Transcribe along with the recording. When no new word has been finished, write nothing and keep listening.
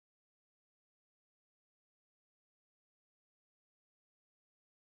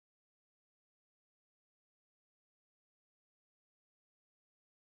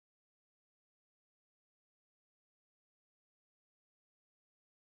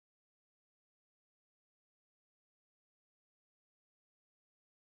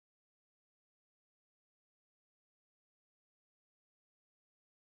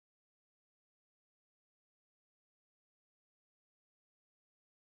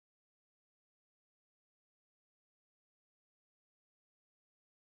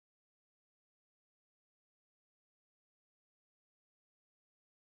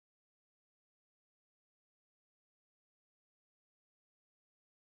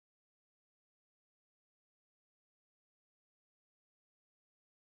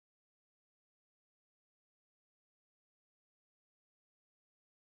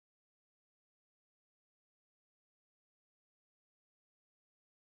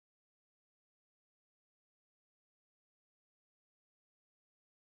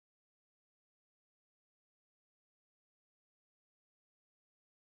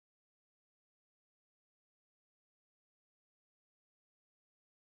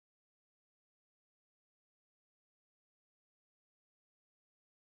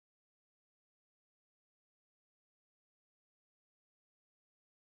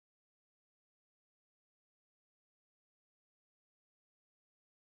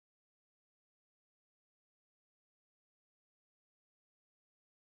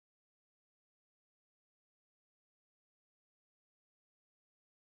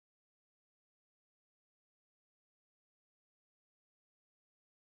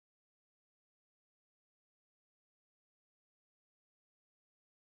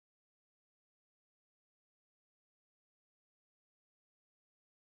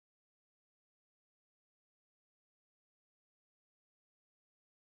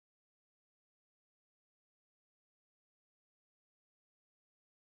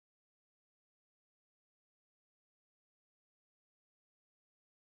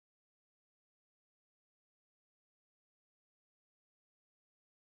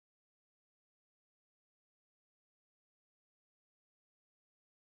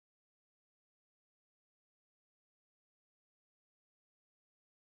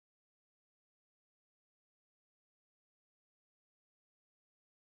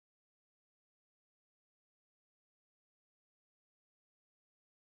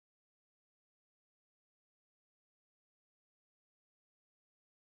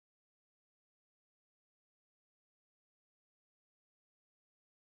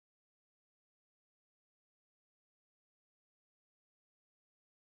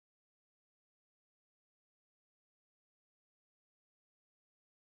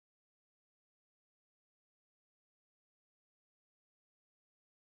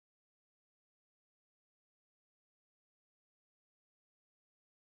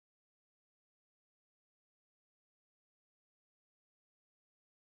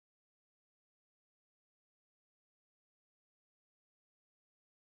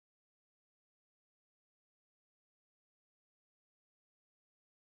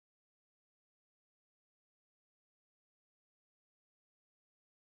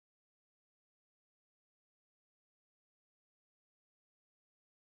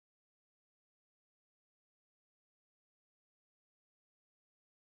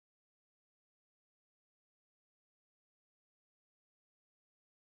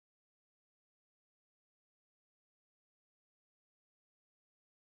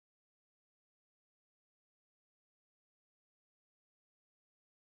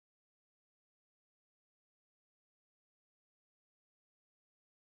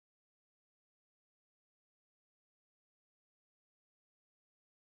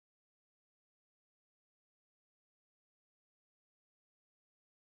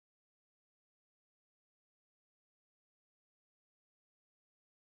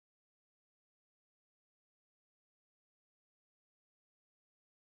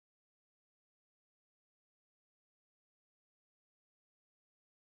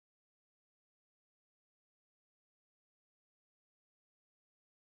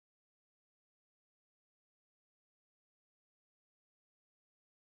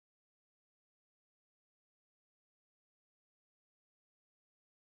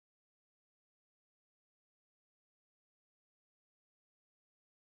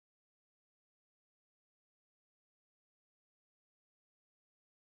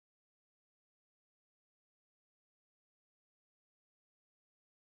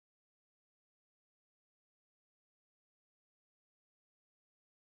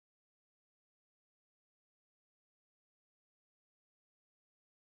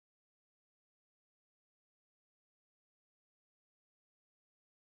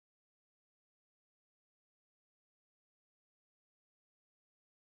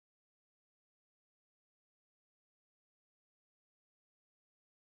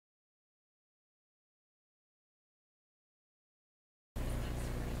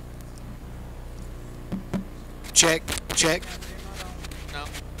Check, check. No.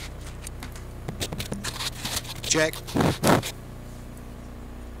 Check.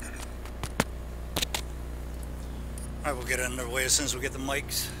 All right, we'll get it underway as soon as we get the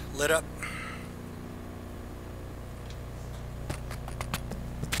mics lit up.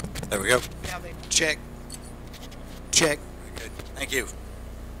 There we go. Yeah, they Check. Check. Very good. Thank you.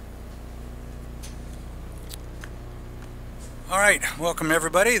 All right, welcome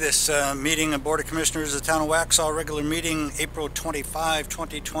everybody. This meeting of Board of Commissioners of the Town of Waxhaw, regular meeting April 25,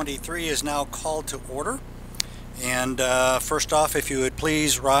 2023 is now called to order. And first off, if you would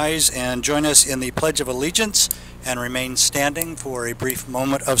please rise and join us in the Pledge of Allegiance and remain standing for a brief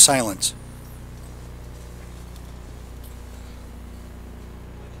moment of silence.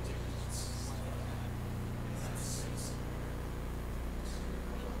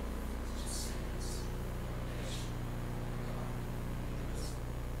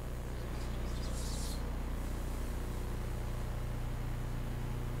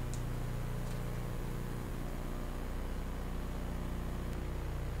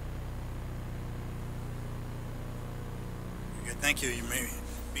 Thank you. You may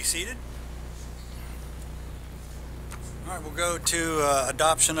be seated. All right, we'll go to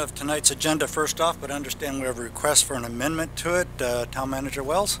adoption of tonight's agenda first off, but understand we have a request for an amendment to it. Town Manager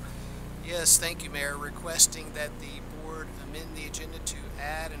Wells? Yes, thank you, Mayor. Requesting that the board amend the agenda to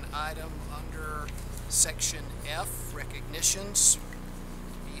add an item under Section F, recognitions.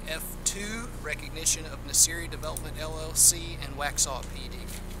 The F2, recognition of Nassiri Development LLC and Waxhaw PD.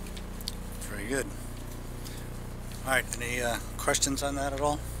 Very good. All right, any questions on that at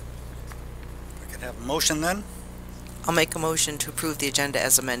all? We could have a motion then. I'll make a motion to approve the agenda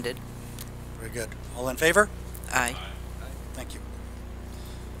as amended. Very good. All in favor? Aye. Thank you.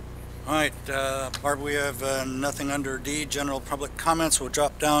 All right, Barb, we have nothing under D, general public comments. We'll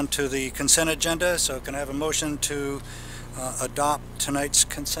drop down to the consent agenda. So can I have a motion to adopt tonight's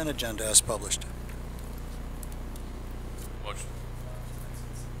consent agenda as published? Motion.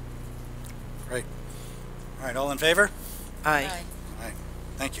 Great. All right, all in favor? Aye. All right,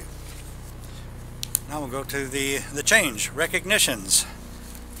 thank you. Now we'll go to the change, recognitions.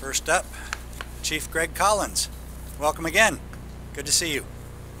 First up, Chief Greg Collins. Welcome again. Good to see you.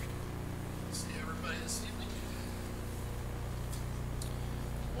 See everybody this evening.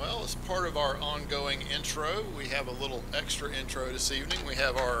 Well, as part of our ongoing intro, we have a little extra intro this evening. We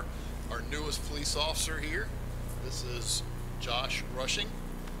have our newest police officer here. This is Josh Rushing.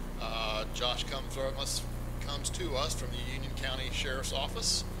 Josh comes to us from the Union County Sheriff's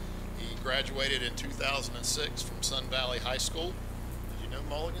Office. He graduated in 2006 from Sun Valley High School. Did you know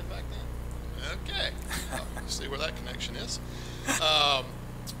Mulligan back then? Okay. See where that connection is.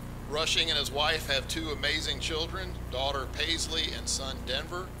 Rushing and his wife have two amazing children, daughter Paisley and son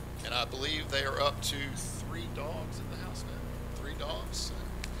Denver, and I believe they are up to 3 dogs at the house now. 3 dogs.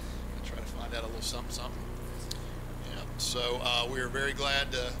 I'll try to find out a little something. Yeah. So we are very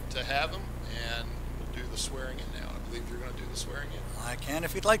glad to have him, and we'll do the swearing in now. I believe you're going to do the swearing in. I can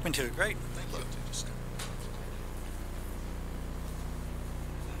if you'd like me to. Great. Thank you.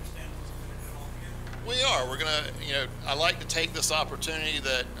 We are. We're going to, I like to take this opportunity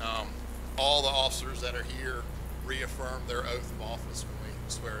that all the officers that are here reaffirm their oath of office when we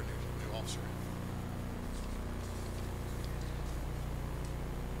swear a new officer in.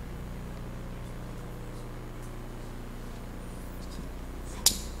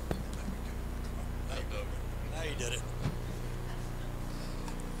 Now you did it.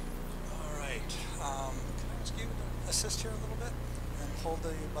 All right. Can I ask you to assist here a little bit and hold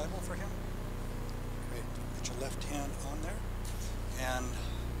the Bible for him? Great. Put your left hand on there. And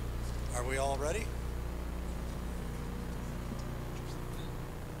are we all ready?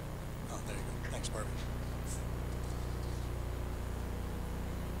 Oh, there you go. Thanks, Barbie.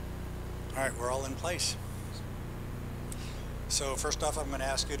 All right, we're all in place. So first off, I'm going to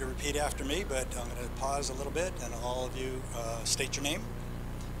ask you to repeat after me, but I'm going to pause a little bit and all of you state your name.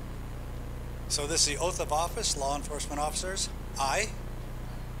 So this is the oath of office, law enforcement officers. I,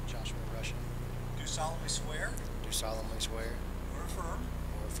 Joshua Rushing, do solemnly swear do solemnly swear or affirm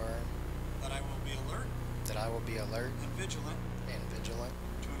or affirm that I will be alert that I will be alert and vigilant and vigilant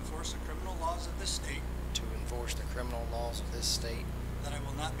to enforce the criminal laws of this state, to enforce the criminal laws of this state, that I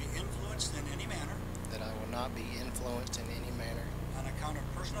will not be influenced in any manner that I will not be influenced in any manner on account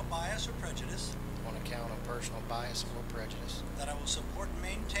of personal bias or prejudice, on account of personal bias or prejudice, that I will support and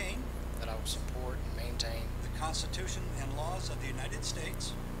maintain that I will support and maintain the Constitution and laws of the United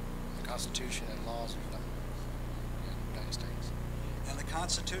States the Constitution and laws of the United States and the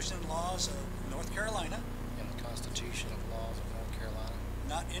Constitution and laws of North Carolina, and the Constitution and laws of North Carolina,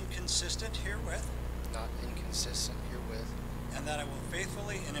 not inconsistent herewith, not inconsistent herewith, and that I will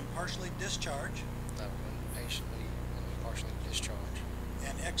faithfully and impartially discharge that I will patiently and impartially discharge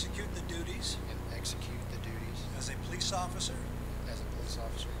and execute the duties as a police officer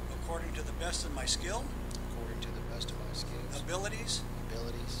according to the best of my skill, abilities,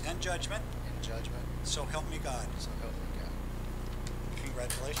 and judgment, so help me God.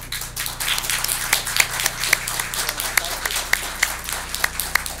 Congratulations.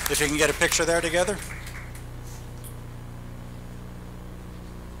 If you can get a picture there together.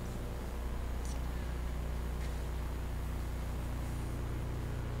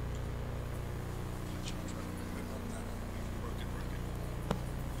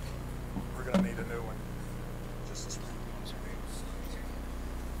 We're going to need a new one. Just this one.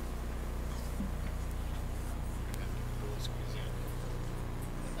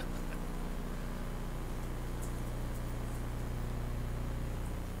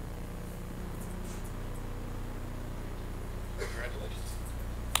 Congratulations.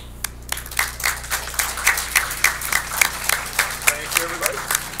 Thank you, everybody.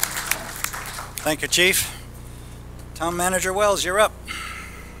 Thank you, Chief. Town Manager Wells, you're up.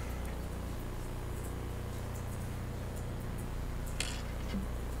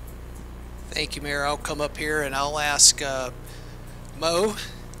 Thank you, Mayor. I'll come up here and I'll ask Mo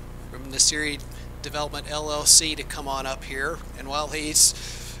from Nassiri Development LLC to come on up here. And while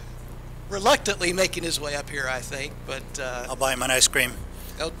he's reluctantly making his way up here, I think, but I'll buy him an ice cream.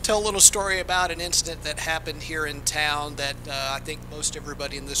 I'll tell a little story about an incident that happened here in town that I think most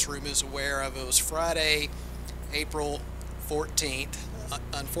everybody in this room is aware of. It was Friday, April 14th,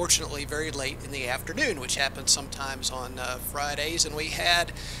 unfortunately very late in the afternoon, which happens sometimes on Fridays, and we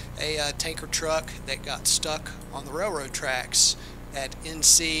had a tanker truck that got stuck on the railroad tracks at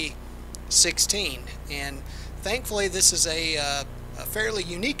NC 16, and thankfully this is a fairly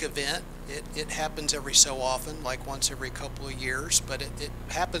unique event. It happens every so often, like once every couple of years, but it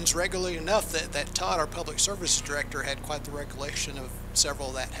happens regularly enough that Todd, our public services director, had quite the recollection of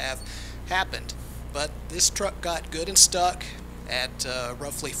several that have happened. But this truck got good and stuck at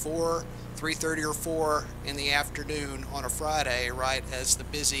roughly 3:30 or 4 in the afternoon on a Friday, right as the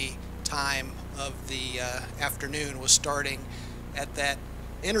busy time of the afternoon was starting at that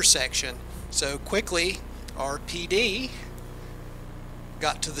intersection. So quickly, our PD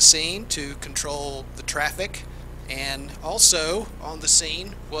got to the scene to control the traffic, and also on the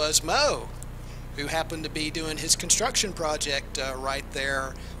scene was Mo, who happened to be doing his construction project right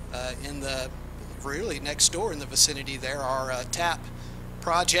there in the really next door in the vicinity there, our TAP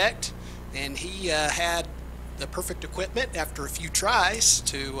project, and he had the perfect equipment after a few tries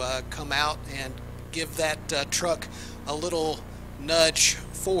to come out and give that truck a little nudge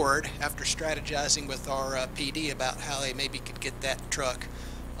forward after strategizing with our PD about how they maybe could get that truck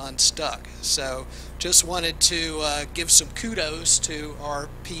unstuck. So just wanted to give some kudos to our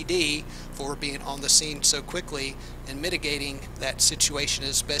PD for being on the scene so quickly and mitigating that situation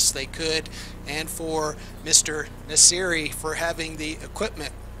as best they could, and for Mr. Nassiri for having the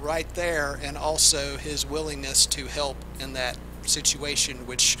equipment right there and also his willingness to help in that situation,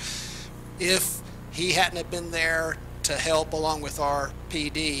 which if he hadn't have been there to help along with our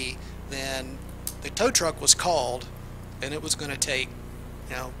PD, then the tow truck was called and it was going to take,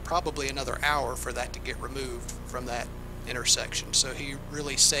 you know, probably another hour for that to get removed from that intersection. So he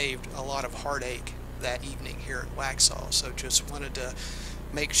really saved a lot of heartache that evening here at Waxhaw. So just wanted to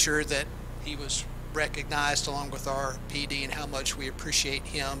make sure that he was recognized along with our PD and how much we appreciate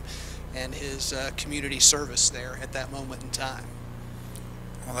him and his community service there at that moment in time.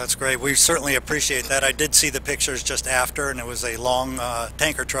 Well, that's great. We certainly appreciate that. I did see the pictures just after, and it was a long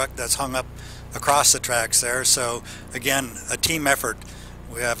tanker truck that's hung up across the tracks there. So again, a team effort.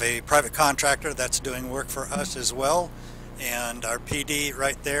 We have a private contractor that's doing work for us as well, and our PD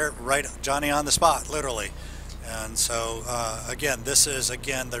right there, right Johnny on the spot, literally. And so again, this is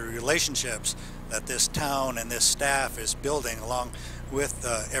the relationships that this town and this staff is building along with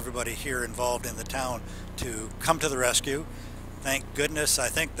everybody here involved in the town to come to the rescue. Thank goodness. I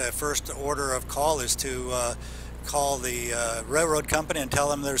think the first order of call is to call the railroad company and tell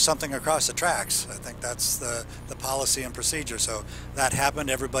them there's something across the tracks. I think that's the policy and procedure. So that happened,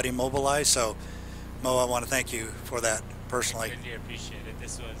 everybody mobilized. So Mo, I want to thank you for that personally. Greatly appreciate it.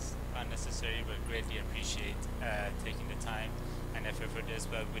 This was unnecessary, but greatly appreciate taking the time and effort for this.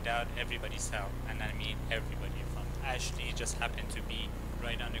 But without everybody's help, and I mean everybody, from Ashley just happened to be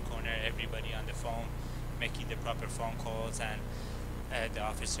right on the corner, everybody on the phone making the proper phone calls, and the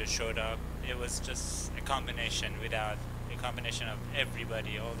officer showed up. It was just a combination of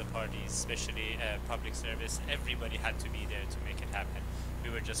everybody, all the parties, especially public service. Everybody had to be there to make it happen.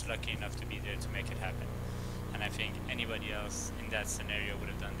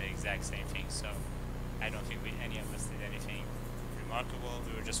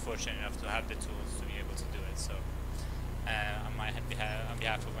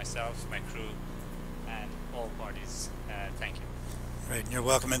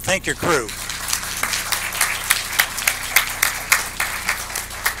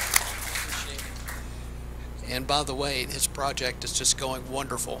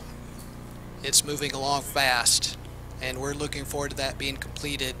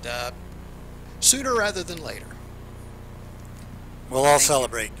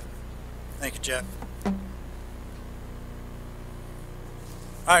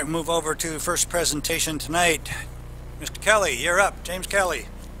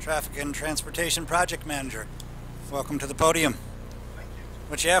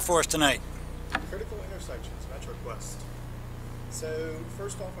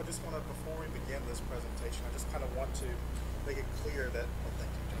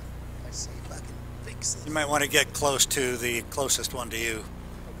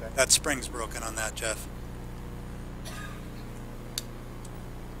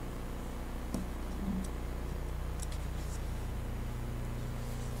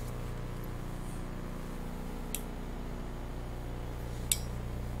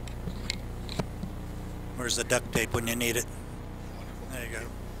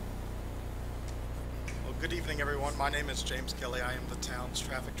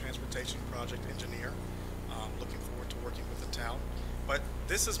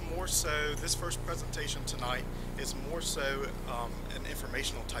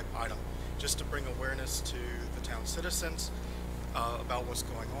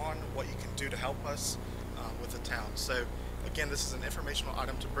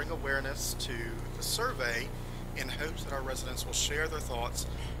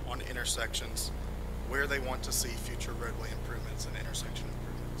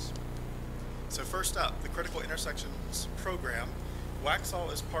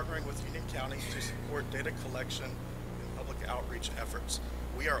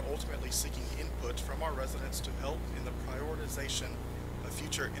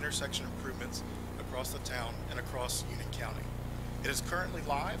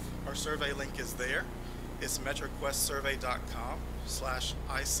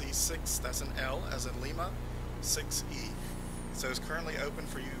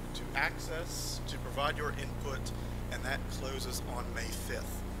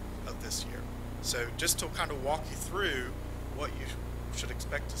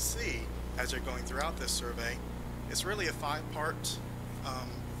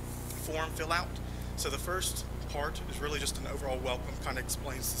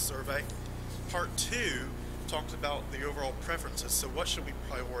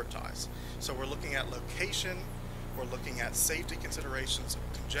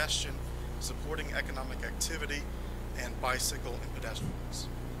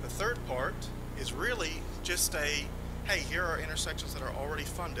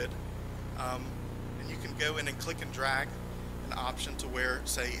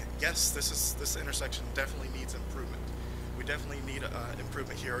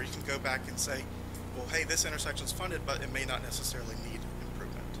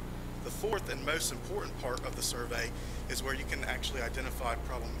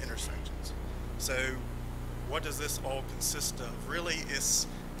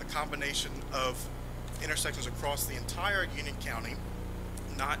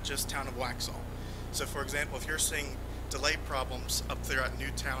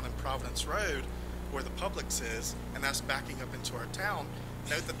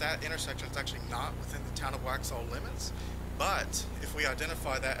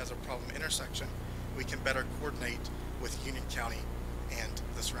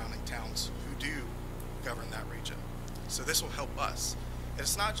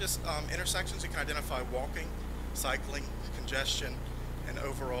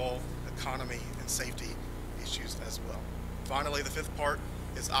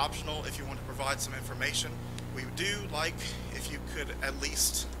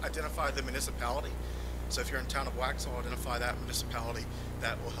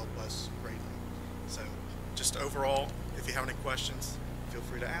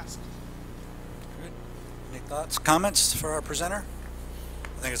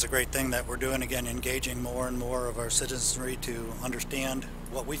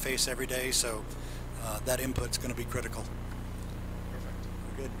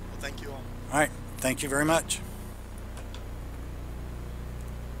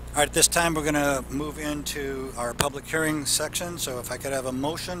 All right, at this time we're going to move into our public hearing section. So if I could have a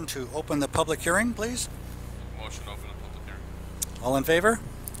motion to open the public hearing, please. Motion to open the public hearing. All in favor?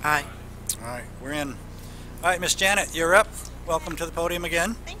 Aye. All right, we're in. All right, Miss Janet, you're up. Welcome to the podium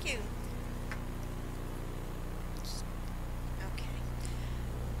again. Thank you. Okay.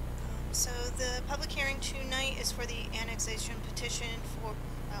 So the public hearing tonight is for the annexation petition for,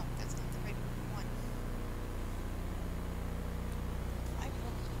 oh, that's not the right one. I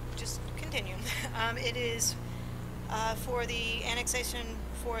will just continue. It is for the annexation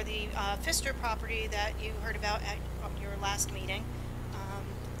for the Pfister property that you heard about at your last meeting.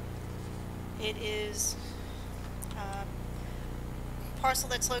 It is parcel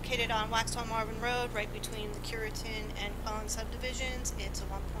that's located on Waxhaw Marvin Road, right between the Curitin and Quellen subdivisions. It's a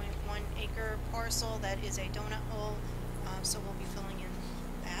 1.1 acre parcel that is a donut hole, so we'll be filling in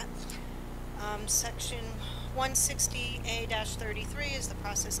that. Section 160A-33 is the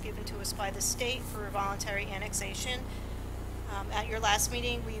process given to us by the state for voluntary annexation. At your last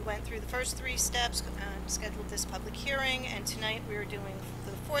meeting, we went through the first 3 steps, scheduled this public hearing, and tonight we are doing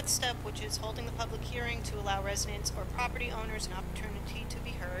the 4th step, which is holding the public hearing to allow residents or property owners an opportunity to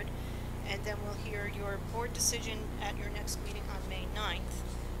be heard. And then we'll hear your board decision at your next meeting on May 9th.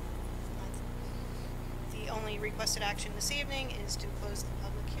 The only requested action this evening is to close the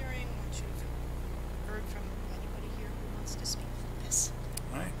public hearing once you've heard from anybody here who wants to speak on this.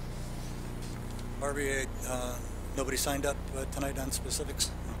 All right. Barbie, nobody signed up tonight on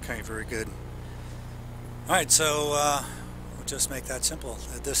specifics? Okay, very good. All right, so we'll just make that simple.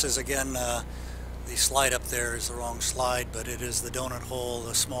 This is, again, the slide up there is the wrong slide, but it is the donut hole,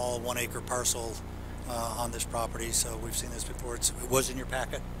 the small 1 acre parcel on this property. So we've seen this before. It was in your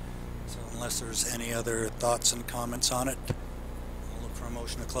packet. So unless there's any other thoughts and comments on it, I'll look for a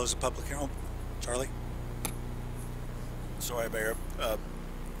motion to close the public hearing. Oh, Charlie? Sorry, Mayor. The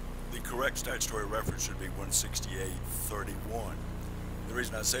correct statutory reference should be 168.31. The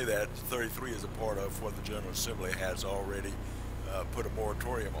reason I say that, 33 is a part of what the General Assembly has already put a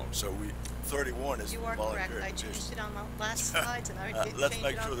moratorium on. So 31 is you are voluntary correct. petition. I changed it on the last slides, and I didn't Let's change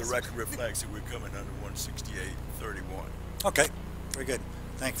make it on sure the this record one. reflects that we're coming under 168.31. Okay, very good.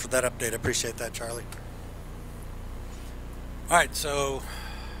 Thanks for that update. I appreciate that, Charlie. All right, so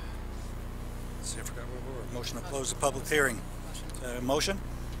let's see, I forgot where we were. Motion to close the public hearing. Motion?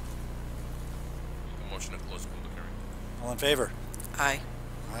 Motion to close the public hearing. All in favor? Aye.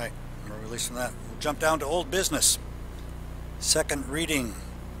 All right, we're releasing that. We'll jump down to old business. Second reading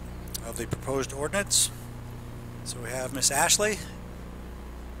of the proposed ordinance. So we have Miss Ashley.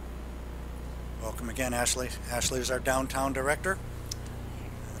 Welcome again, Ashley. Ashley is our downtown director.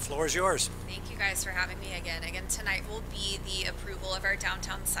 And the floor is yours. Thank you guys for having me again. Again, tonight will be the approval of our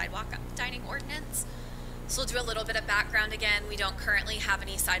downtown sidewalk dining ordinance. So we'll do a little bit of background again. We don't currently have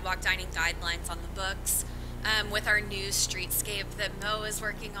any sidewalk dining guidelines on the books. With our new streetscape that Mo is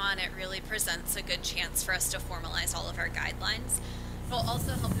working on, it really presents a good chance for us to formalize all of our guidelines. It will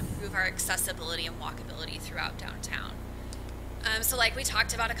also help improve our accessibility and walkability throughout downtown. So like we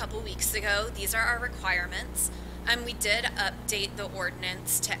talked about a couple weeks ago, these are our requirements. We did update the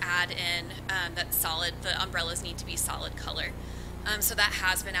ordinance to add in the umbrellas need to be solid color. So that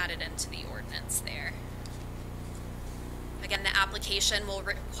has been added into the ordinance there. Again, the application will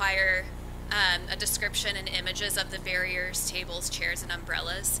require a description and images of the barriers, tables, chairs, and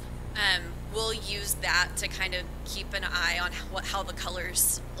umbrellas. We'll use that to kind of keep an eye on how the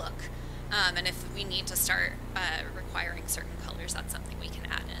colors look. And if we need to start requiring certain colors, that's something we can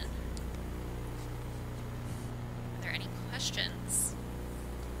add in. Are there any questions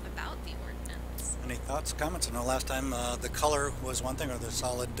about the ordinance? Any thoughts, comments? I know last time the color was one thing, or the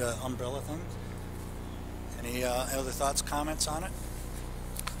solid umbrella thing. Any other thoughts, comments on it?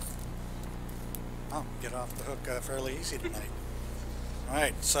 Oh, get off the hook fairly easy tonight. All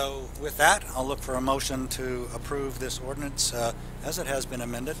right, so with that, I'll look for a motion to approve this ordinance as it has been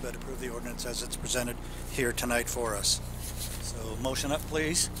amended, but approve the ordinance as it's presented here tonight for us. So motion up,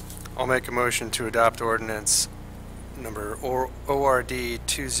 please. I'll make a motion to adopt ordinance number ORD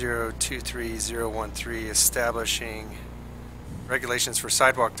 2023013, establishing regulations for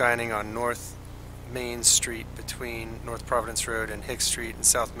sidewalk dining on North Main Street between North Providence Road and Hicks Street, and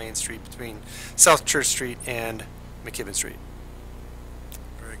South Main Street between South Church Street and McKibben Street.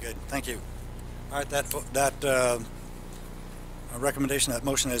 Very good, thank you. All right, that recommendation, that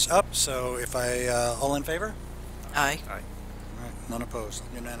motion is up. So if all in favor? Aye. Aye. All right, none opposed,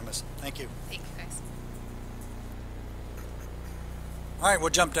 unanimous. Thank you. Thank you, guys. All right, we'll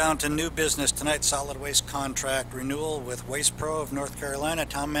jump down to new business tonight. Solid waste contract renewal with Waste Pro of North Carolina.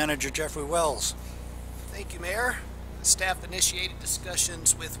 Town Manager Jeffrey Wells. Thank you, Mayor. Staff initiated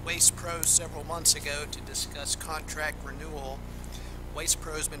discussions with Waste Pro several months ago to discuss contract renewal. Waste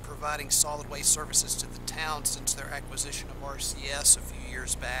Pro has been providing solid waste services to the town since their acquisition of RCS a few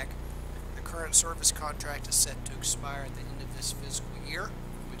years back. The current service contract is set to expire at the end of this fiscal year,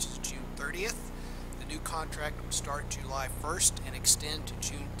 which is June 30th. The new contract would start July 1st and extend to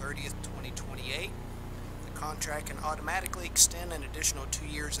June 30th, 2028. The contract can automatically extend an additional 2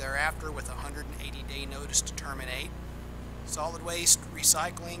 years thereafter with a 180-day notice to terminate. Solid waste,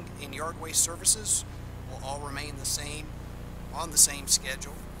 recycling, and yard waste services will all remain the same on the same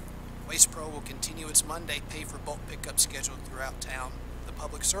schedule. Waste Pro will continue its Monday pay for bulk pickup schedule throughout town. The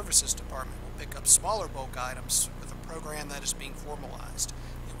Public Services Department will pick up smaller bulk items with a program that is being formalized.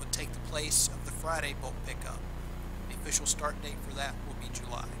 It will take the place of the Friday bulk pickup. The official start date for that will be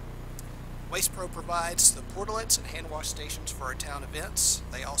July. Waste Pro provides the portalets and hand wash stations for our town events.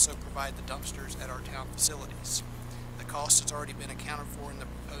 They also provide the dumpsters at our town facilities. The cost has already been accounted for in the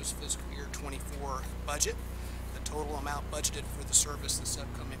proposed fiscal year 24 budget. The total amount budgeted for the service this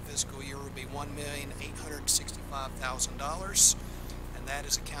upcoming fiscal year will be $1,865,000, and that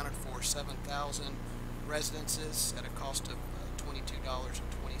is accounted for 7,000 residences at a cost of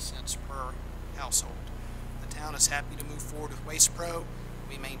 $22.20 per household. The town is happy to move forward with Waste Pro.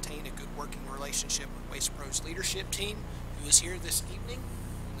 We maintain a good working relationship with Waste Pro's leadership team, who is here this evening,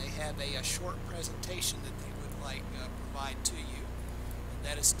 and they have a short presentation that they would like provide to you. And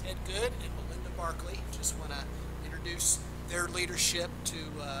that is Ted Good and Melinda Barkley. Just want to introduce their leadership to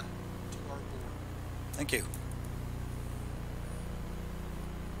our board. Thank you.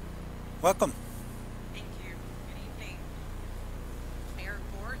 Welcome. Thank you. Good evening. Mayor,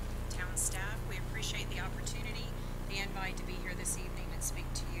 board, town staff, we appreciate the opportunity, the invite to be here this evening and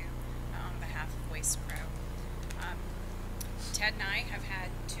speak to you on behalf of Waste Pro. Ted and I have had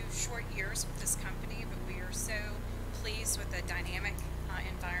 2 short years with this company, but we are so pleased with the dynamic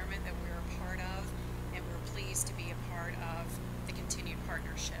environment that we're a part of, and we're pleased to be a part of the continued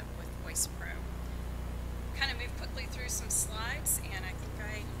partnership with Waste Pro. Kind of move quickly through some slides, and I think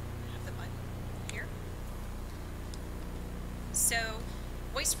I have the button here. So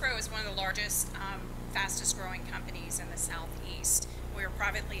Waste Pro is one of the largest, fastest growing companies in the Southeast. We're a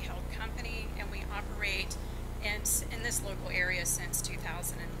privately held company, and we operate in this local area since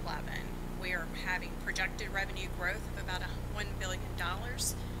 2011. We are having projected revenue growth of about $1 billion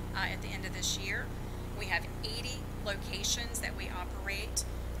at the end of this year. We have 80 locations that we operate,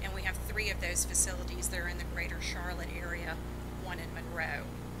 and we have 3 of those facilities that are in the greater Charlotte area, 1 in Monroe.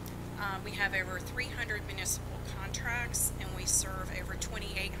 We have over 300 municipal contracts, and we serve over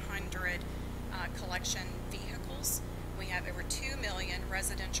 2,800 collection vehicles. We have over 2 million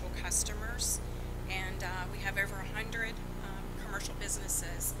residential customers, and we have over 100 commercial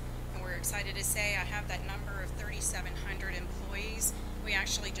businesses. And we're excited to say I have that number of 3,700 employees. We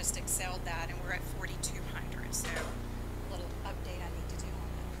actually just excelled that, and we're at 4,200. So a little update I need to do on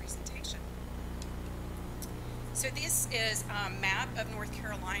that presentation. So this is a map of North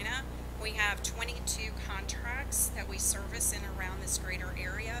Carolina. We have 22 contracts that we service in around this greater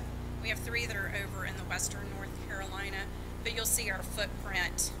area. We have 3 that are over in the western North Carolina, but you'll see our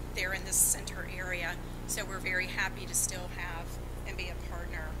footprint there in this center area. So we're very happy to still have and be a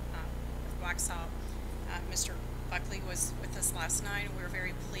partner with Waxhaw. Mr. Buckley was with us last night, and we were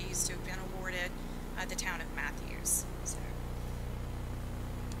very pleased to have been awarded the town of Matthews. So,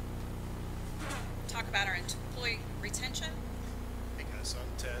 talk about our employee retention. Hey guys,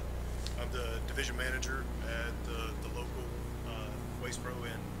 I'm Ted. I'm the division manager at the local Waste Pro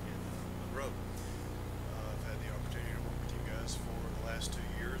in Monroe. I've had the opportunity to work with you guys for the last 2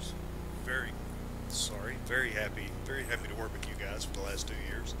 years. Very happy to work with you guys for the last 2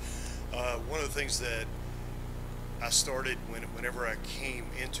 years. One of the things that I started whenever I came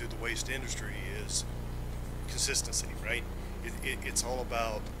into the waste industry is consistency, right? It's all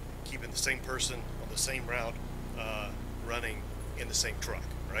about keeping the same person on the same route running in the same truck,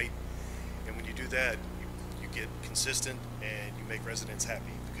 right? And when you do that, you get consistent and you make residents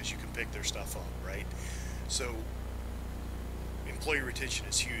happy because you can pick their stuff up, right? So employee retention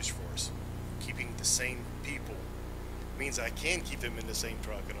is huge for us. Keeping the same people means I can keep them in the same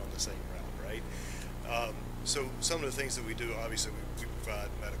truck and on the same route, right? So some of the things that we do, obviously we provide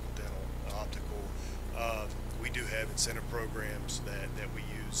medical, dental, optical. We do have incentive programs that we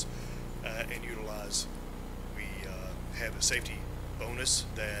use and utilize. We have a safety bonus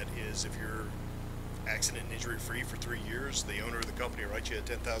that is if you're accident and injury free for 3 years, the owner of the company will write you a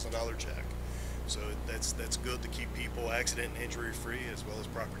 $10,000 check. So that's good to keep people accident and injury free as well as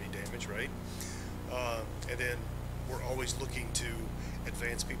property damage, right? And then we're always looking to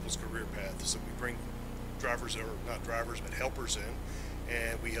advance people's career paths. So we bring drivers, or not drivers, but helpers in,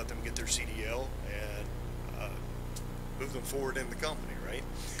 and we help them get their CDL and move them forward in the company, right?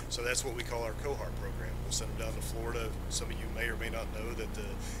 So that's what we call our cohort program. We'll send them down to Florida. Some of you may or may not know that the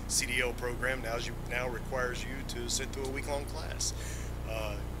CDL program now requires you to sit through a week-long class.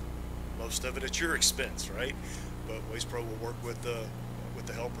 Most of it at your expense, right? But Waste Pro will work with the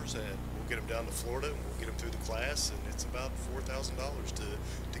helpers, and we'll get them down to Florida, and we'll get them through the class, and it's about $4,000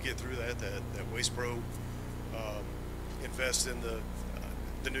 to get through that Waste Pro invests in the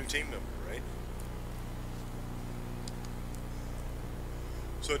new team member, right?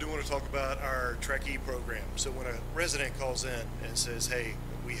 So I do want to talk about our Trackee program. So when a resident calls in and says, hey,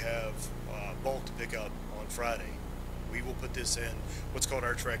 we have bulk to pick up on Friday, we will put this in what's called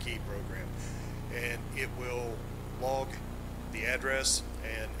our Trackee program. And it will log the address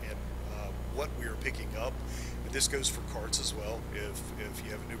and what we are picking up. And this goes for carts as well. If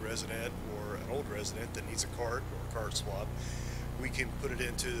you have a new resident or an old resident that needs a cart or a cart swap, we can put it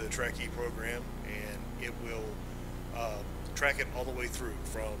into the Trackee program, and it will track it all the way through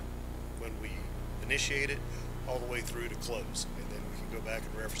from when we initiate it all the way through to close, and then we can go back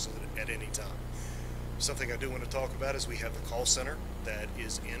and reference it at any time. Something I do want to talk about is we have the call center that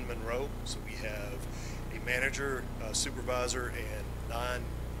is in Monroe. So we have a manager, a supervisor, and 9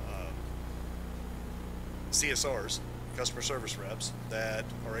 CSRs, customer service reps, that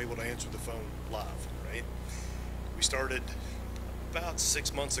are able to answer the phone live, right? We started about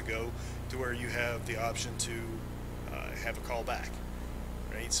 6 months ago to where you have the option to have a call back,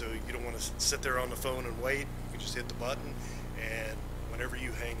 right? So you don't want to sit there on the phone and wait. You just hit the button, and whenever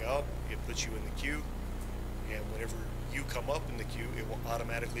you hang up, it puts you in the queue, and whenever you come up in the queue, it will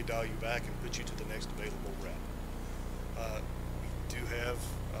automatically dial you back and put you to the next available rep. We do have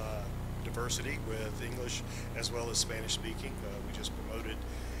diversity with English as well as Spanish speaking. We just promoted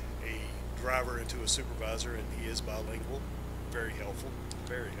a driver into a supervisor, and he is bilingual. Very helpful,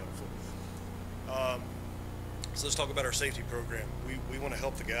 very helpful. So let's talk about our safety program. We want to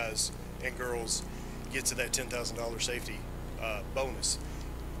help the guys and girls get to that $10,000 safety bonus.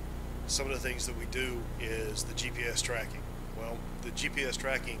 Some of the things that we do is the GPS tracking. Well, the GPS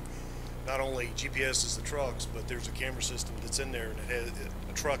tracking, not only GPS is the trucks, but there's a camera system that's in there, and it has,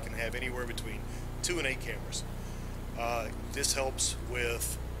 a truck can have anywhere between 2 and 8 cameras. This helps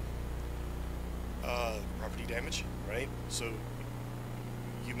with property damage, right? So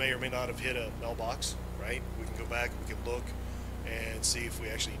you may or may not have hit a mailbox, right? We can go back, we can look and see if we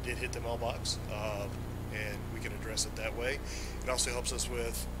actually did hit the mailbox, and we can address it that way. It also helps us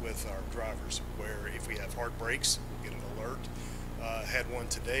with our drivers, where if we have hard brakes, we'll get an alert. Had one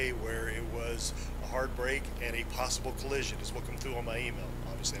today where it was a hard brake and a possible collision is what come through on my email.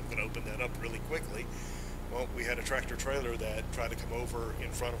 Obviously, I'm going to open that up really quickly. Well, we had a tractor trailer that tried to come over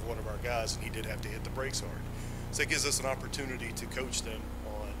in front of one of our guys, and he did have to hit the brakes hard. So it gives us an opportunity to coach them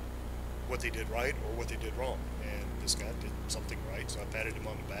on what they did right or what they did wrong. And this guy did something right, so I patted him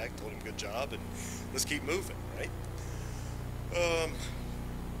on the back, told him good job, and let's keep moving, right? Uh-oh.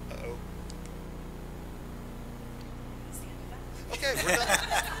 Okay, we're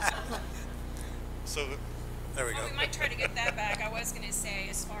done. So there we go. We might try to get that back. I was going to say,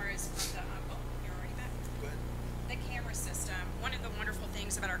 as far as from the, you're already back. Go ahead. The camera system. One of the wonderful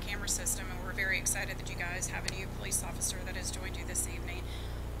things about our camera system, and we're very excited that you guys have a new police officer that has joined you this evening,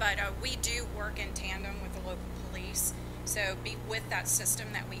 but we do work in tandem with the local police. So with that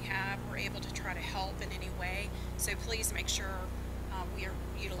system that we have, we're able to try to help in any way. So please make sure we are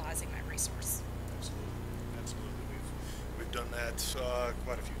utilizing that resource. Absolutely, absolutely. We've done that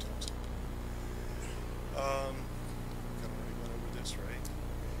quite a few times. Kind of already went over this, right?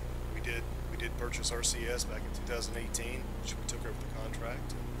 We did purchase RCS back in 2018, which we took over the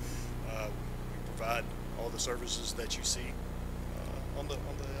contract, and we provide all the services that you see on the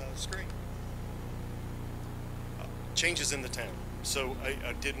screen. Changes in the town. So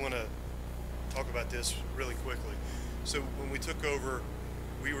I did want to talk about this really quickly. So when we took over,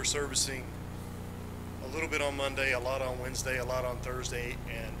 we were servicing a little bit on Monday, a lot on Wednesday, a lot on Thursday,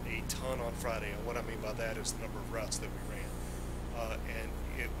 and a ton on Friday. And what I mean by that is the number of routes that we ran. And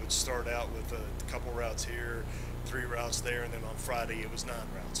it would start out with a couple routes here, 3 routes there, and then on Friday it was 9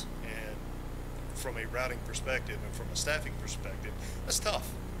 routes. And from a routing perspective and from a staffing perspective, that's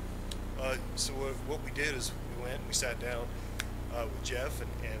tough. So what we did is we went and we sat down with Jeff, and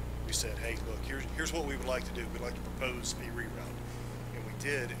we said, hey, look, here's what we would like to do. We'd like to propose a reroute. And we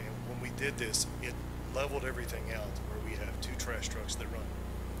did, and when we did this, it leveled everything out where we have 2 trash trucks that run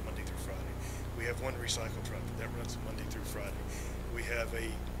Monday through Friday. We have 1 recycle truck that runs Monday through Friday. We have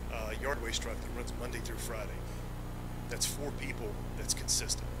a yard waste truck that runs Monday through Friday. That's 4 people that's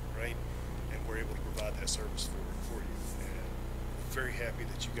consistent, right? And we're able to provide that service for you. And very happy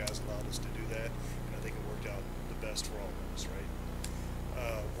that you guys allowed us to do that, and I think it worked out the best for all of us,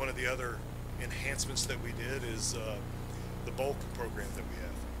 right? One of the other enhancements that we did is the bulk program that we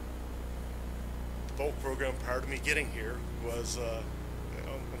have. The bulk program prior to me getting here was,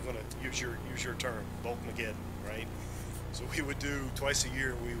 I'm going to use your term, bulk Mageddon, right? So we would do twice a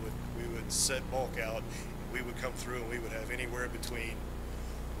year. We would set bulk out. We would come through and we would have anywhere between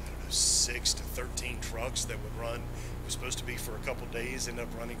 6 to 13 trucks that would run. It was supposed to be for a couple days, end up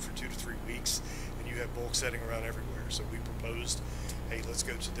running for 2 to 3 weeks, and you have bulk setting around everywhere. So we proposed, hey, let's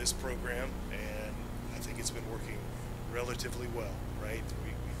go to this program, and I think it's been working relatively well, right?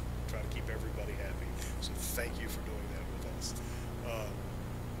 We try to keep everybody happy. So thank you for doing that with us.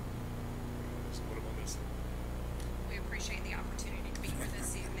 What am I missing? We appreciate the opportunity to be here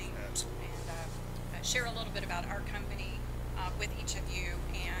this evening. Absolutely. And share a little bit about our company with each of you,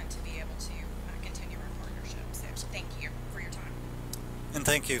 and to be able to continue our partnership. So thank you for your time. And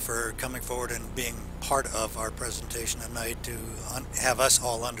thank you for coming forward and being part of our presentation tonight to have us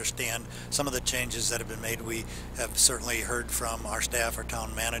all understand some of the changes that have been made. We have certainly heard from our staff, our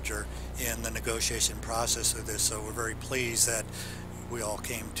town manager, in the negotiation process of this, so we're very pleased that we all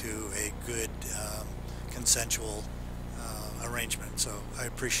came to a good consensual arrangement. So I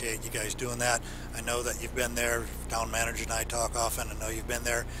appreciate you guys doing that. I know that you've been there. Town manager and I talk often. I know you've been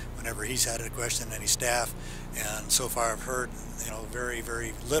there whenever he's had a question, any staff, and so far I've heard, you know, very,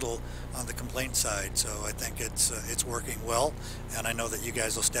 very little on the complaint side. So I think it's working well, and I know that you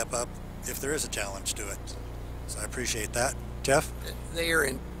guys will step up if there is a challenge to it. So I appreciate that. Jeff? They are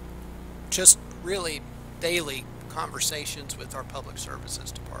in just really daily conversations with our public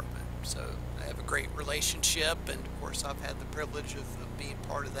services department. So I have a great relationship, and of course I've had the privilege of being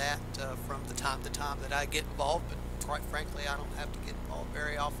part of that from the time to time that I get involved, but quite frankly I don't have to get involved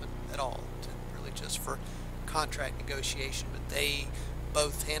very often at all, really just for contract negotiation, but they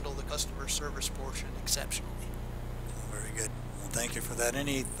both handle the customer service portion exceptionally. Very good. Well, thank you for that.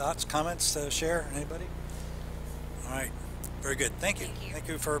 Any thoughts, comments to share? Anybody? All right. Very good. Thank you. Thank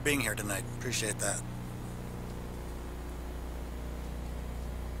you for being here tonight. Appreciate that.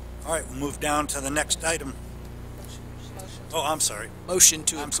 All right, we'll move down to the next item. Oh, I'm sorry. Motion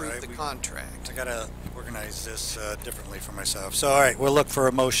to approve the contract. I got to organize this differently for myself. So, all right, we'll look for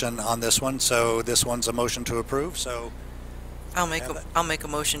a motion on this one. So this one's a motion to approve. So I'll make a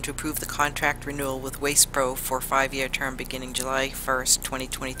motion to approve the contract renewal with Waste Pro for a 5-year term beginning July 1st,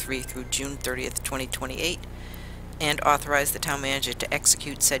 2023 through June 30th, 2028, and authorize the town manager to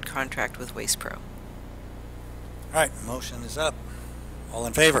execute said contract with Waste Pro. all right, motion is up. All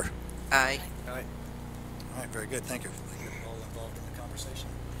in favor? Aye. All right. All right, very good. Thank you. You're all involved in the conversation.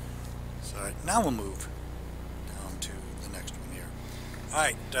 So now we'll move down to the next one here. All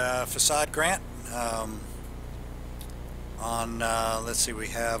right, facade grant. Let's see, we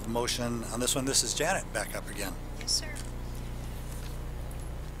have motion on this one. This is Janet back up again. Yes, sir.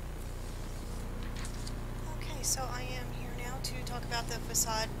 Okay, so I am here now to talk about the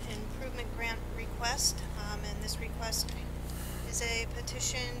facade improvement grant request, and this request is a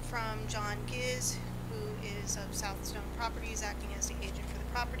petition from John Giz, who is of Southstone Properties, acting as the agent for the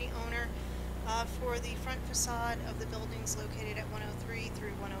property owner, for the front facade of the buildings located at 103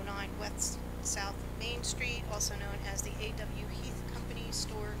 through 109 West South Main Street, also known as the A.W. Heath Company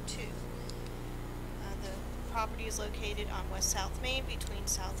Store 2. The property is located on West South Main between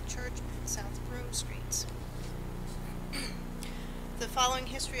South Church and South Broome Streets. The following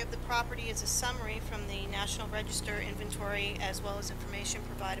history of the property is a summary from the National Register inventory, as well as information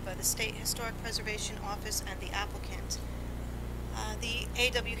provided by the State Historic Preservation Office and the applicant. The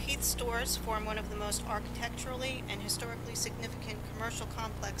A.W. Heath stores form one of the most architecturally and historically significant commercial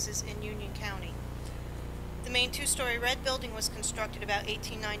complexes in Union County. The main two-story red building was constructed about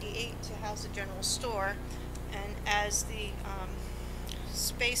 1898 to house a general store, and as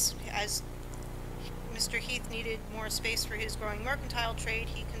Mr. Heath needed more space for his growing mercantile trade,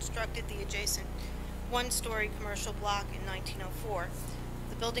 he constructed the adjacent one-story commercial block in 1904.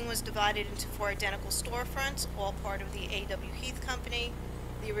 The building was divided into 4 identical storefronts, all part of the A.W. Heath Company.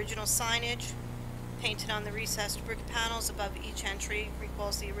 The original signage, painted on the recessed brick panels above each entry,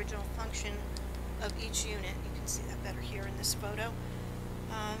 recalls the original function of each unit. You can see that better here in this photo.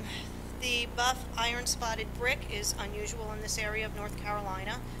 The buff iron-spotted brick is unusual in this area of North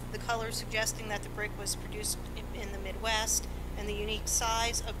Carolina, the color suggesting that the brick was produced in the Midwest, and the unique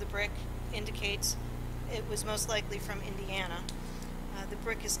size of the brick indicates it was most likely from Indiana. The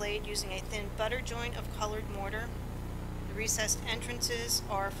brick is laid using a thin butter joint of colored mortar. The recessed entrances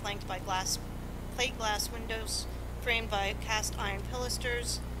are flanked by plate glass windows framed by cast iron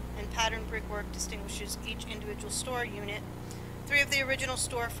pilasters. and patterned brickwork distinguishes each individual store unit. 3 of the original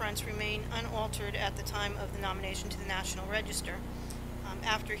storefronts remain unaltered at the time of the nomination to the National Register.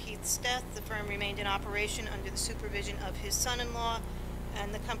 After Heath's death, the firm remained in operation under the supervision of his son-in-law,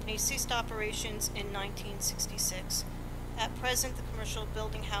 and the company ceased operations in 1966. At present, the commercial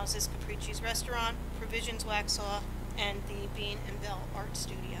building houses Capricci's Restaurant, Provisions Waxhaw, and the Bean and Bell Art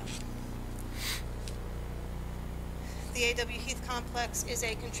Studio. The A.W. Heath Complex is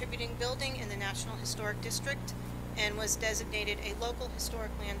a contributing building in the National Historic District and was designated a local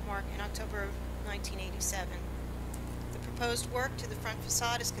historic landmark in October of 1987. The proposed work to the front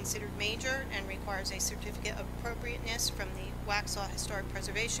facade is considered major and requires a certificate of appropriateness from the Waxhaw Historic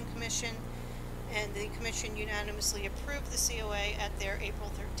Preservation Commission, and the Commission unanimously approved the COA at their April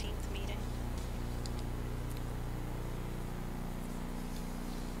 13th meeting.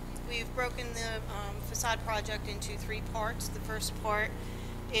 We've broken the facade project into 3 parts. The first part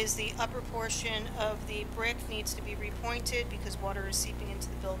is the upper portion of the brick needs to be repointed because water is seeping into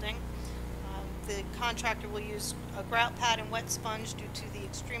the building. The contractor will use a grout pad and wet sponge due to the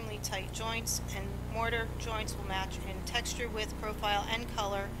extremely tight joints, and mortar joints will match in texture, width, profile, and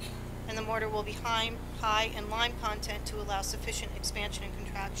color, and the mortar will be high in lime content to allow sufficient expansion and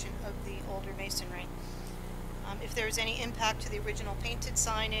contraction of the older masonry. If there is any impact to the original painted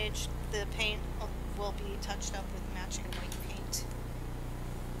signage, the paint will be touched up with matching white paint.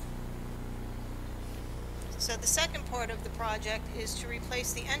 So the second part of the project is to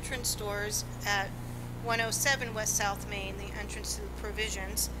replace the entrance doors at 107 West South Main, the entrance to the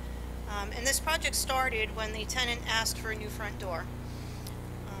Provisions. And this project started when the tenant asked for a new front door.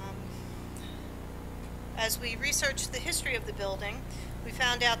 As we researched the history of the building, we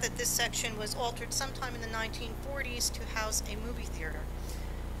found out that this section was altered sometime in the 1940s to house a movie theater.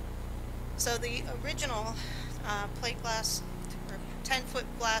 So the original plate glass, or 10-foot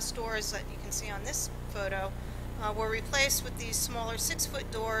glass doors that you can see on this photo were replaced with these smaller 6-foot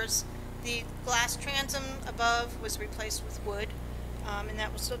doors. The glass transom above was replaced with wood, and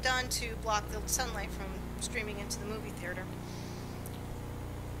that was so done to block the sunlight from streaming into the movie theater.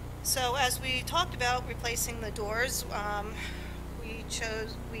 So as we talked about replacing the doors,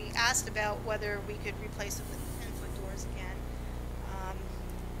 we asked about whether we could replace it with 10-foot doors again,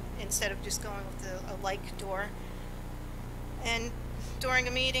 instead of just going with a like door. And during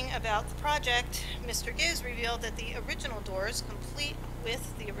a meeting about the project, Mr. Giz revealed that the original doors, complete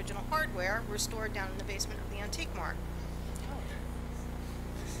with the original hardware, were stored down in the basement of the Antique Mart.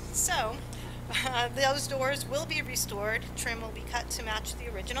 So, those doors will be restored. Trim will be cut to match the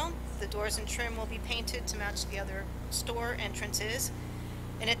original. The doors and trim will be painted to match the other store entrances.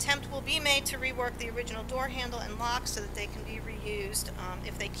 An attempt will be made to rework the original door handle and lock so that they can be reused.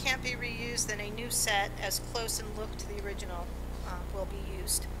 If they can't be reused, then a new set as close in look to the original will be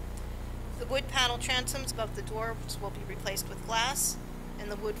used. The wood panel transoms above the doors will be replaced with glass,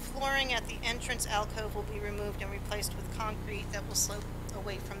 and the wood flooring at the entrance alcove will be removed and replaced with concrete that will slope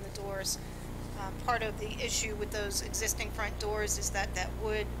away from the doors. Part of the issue with those existing front doors is that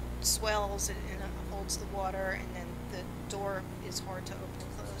wood swells and holds the water, and then the door is hard to open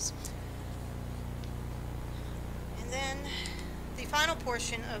and close. And then the final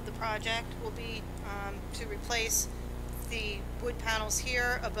portion of the project will be to replace the wood panels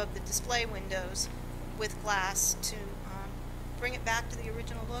here above the display windows with glass to bring it back to the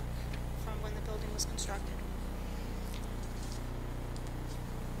original look from when the building was constructed.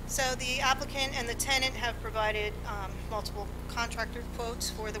 So the applicant and the tenant have provided multiple contractor quotes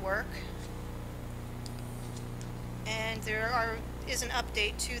for the work. And there is an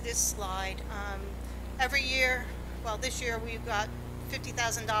update to this slide. Every year, well, this year we've got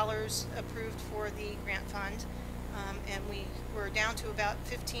 $50,000 approved for the grant fund. And we were down to about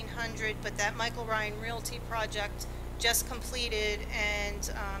 $1,500, but that Michael Ryan Realty project just completed,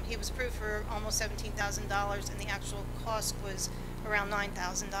 and he was approved for almost $17,000, and the actual cost was around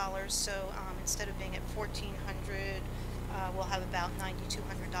 $9,000. So instead of being at $1,400, we'll have about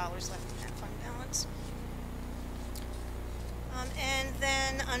 $9,200 left in that fund balance. And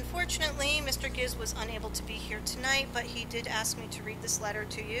then, unfortunately, Mr. Giz was unable to be here tonight, but he did ask me to read this letter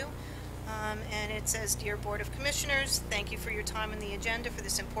to you. And it says, "Dear Board of Commissioners, thank you for your time on the agenda for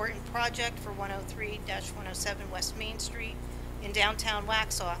this important project for 103-107 West Main Street in downtown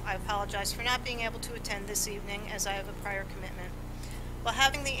Waxhaw. I apologize for not being able to attend this evening as I have a prior commitment. While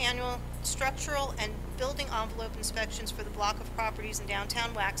having the annual structural and building envelope inspections for the block of properties in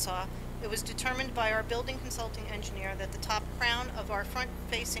downtown Waxhaw, it was determined by our building consulting engineer that the top crown of our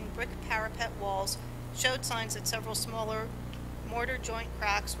front-facing brick parapet walls showed signs that several smaller mortar joint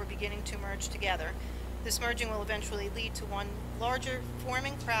cracks were beginning to merge together. This merging will eventually lead to one larger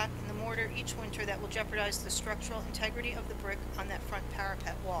forming crack in the mortar each winter that will jeopardize the structural integrity of the brick on that front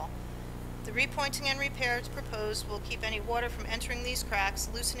parapet wall. The repointing and repairs proposed will keep any water from entering these cracks,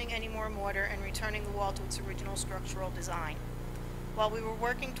 loosening any more mortar, and returning the wall to its original structural design. While we were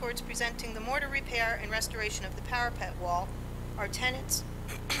working towards presenting the mortar repair and restoration of the parapet wall, our tenants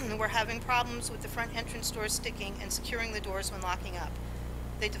were having problems with the front entrance doors sticking and securing the doors when locking up.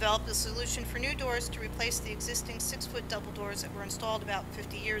 They developed a solution for new doors to replace the existing 6-foot double doors that were installed about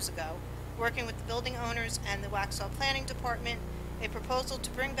 50 years ago. Working with the building owners and the Waxhaw Planning Department, a proposal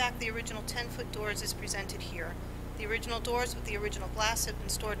to bring back the original 10-foot doors is presented here. The original doors with the original glass have been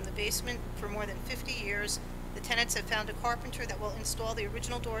stored in the basement for more than 50 years. The tenants have found a carpenter that will install the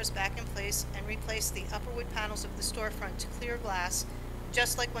original doors back in place and replace the upper wood panels of the storefront to clear glass,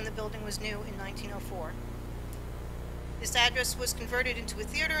 just like when the building was new in 1904. This address was converted into a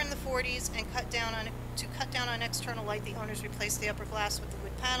theater in the 40s and to cut down on external light, the owners replaced the upper glass with the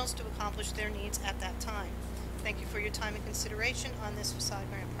wood panels to accomplish their needs at that time. Thank you for your time and consideration on this facade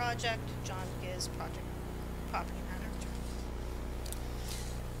grant project. John Giz, project property manager.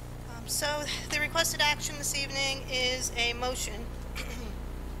 So the requested action this evening is a motion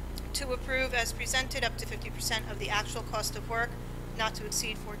to approve as presented up to 50% of the actual cost of work, not to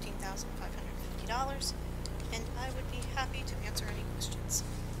exceed $14,550. And I would be happy to answer any questions.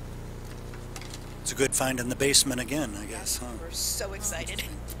 It's a good find in the basement again, I guess, huh? We're so excited.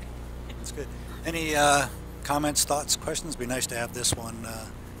 That's good. Any comments, thoughts, questions? It'd be nice to have this one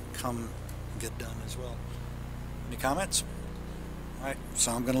come get done as well. Any comments? All right,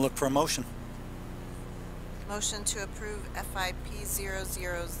 so I'm going to look for a motion. Motion to approve FIP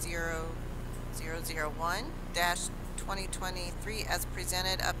 00001-2023 as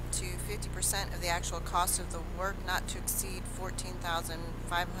presented up to 50% of the actual cost of the work not to exceed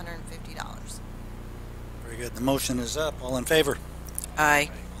 $14,550. Very good. The motion is up. All in favor? Aye.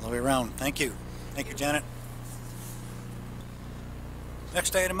 All the way around. Thank you. Thank you, Janet.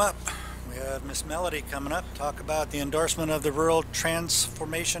 Next item up, we have Miss Melody coming up to talk about the endorsement of the Rural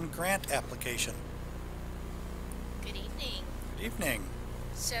Transformation Grant application. Good evening. Good evening.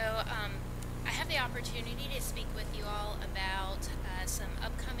 So I have the opportunity to speak with you all about some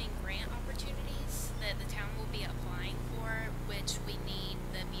upcoming grant opportunities that the town will be applying for, which we need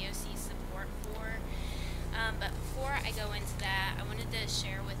the BOC support for. But before I go into that, I wanted to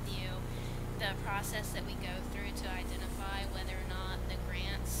share with you the process that we go through to identify whether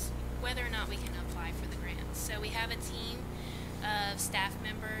or not we can apply for the grants. So we have a team of staff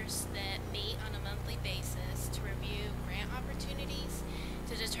members that meet on a monthly basis to review grant opportunities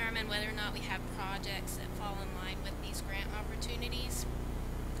to determine whether or not we have projects that fall in line with these grant opportunities.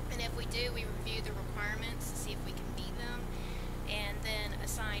 And if we do, we review the requirements to see if we can meet them, and then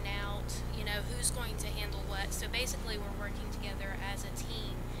assign out, who's going to handle what. So basically we're working together as a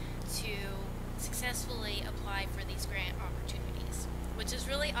team to successfully apply for these grant opportunities, which is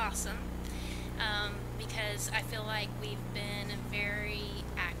really awesome because I feel like we've been very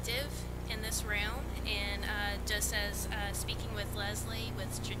active in this realm, and just as speaking with Leslie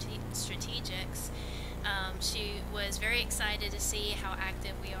with Strategics, she was very excited to see how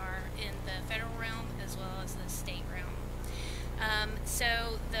active we are in the federal realm as well as the state realm.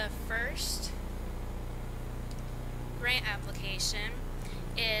 So the first grant application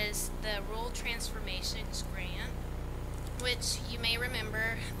is the Rural Transformations Grant, which you may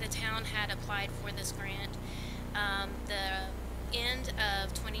remember the town had applied for this grant the end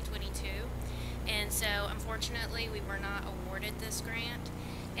of 2022, and so unfortunately we were not awarded this grant,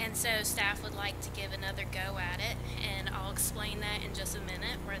 and so staff would like to give another go at it, and I'll explain that in just a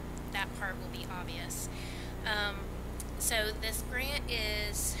minute where that part will be obvious. So this grant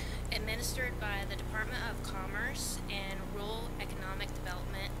is administered by the Department of Commerce and Rural Economic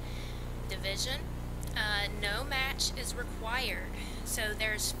Development Division. No match is required, so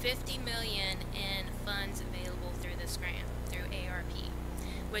there's $50 million in funds available through this grant, through ARP,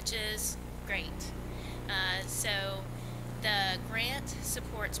 which is great. So the grant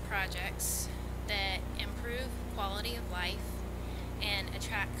supports projects that improve quality of life and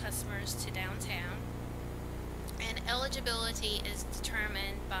attract customers to downtown, and eligibility is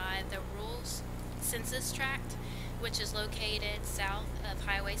determined by the Rural Census Tract, which is located south of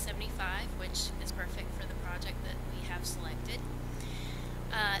Highway 75, which is perfect for the project that we have selected.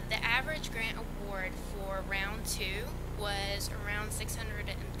 The average grant award for round 2 was around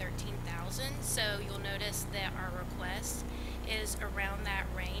 $613,000, so you'll notice that our request is around that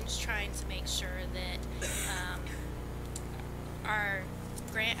range, trying to make sure that our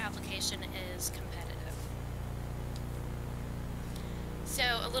grant application is competitive. So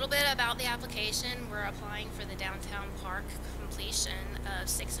a little bit about the application. We're applying for the downtown park completion of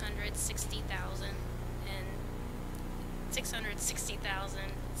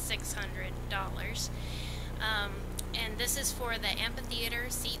 $660,600. And this is for the amphitheater,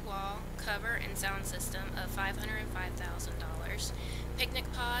 seat wall, cover, and sound system of $505,000. Picnic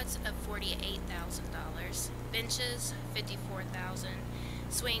pods of $48,000. Benches, $54,000.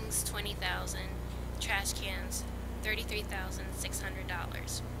 Swings, $20,000. Trash cans,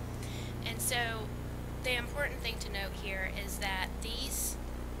 $33,600. And so the important thing to note here is that these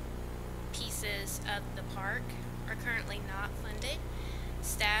pieces of the park are currently not funded.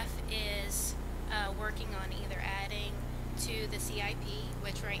 Staff is working on either adding to the CIP,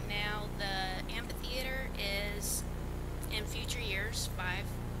 which right now the amphitheater is in future years,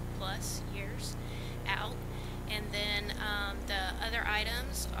 5+ years out, and then the other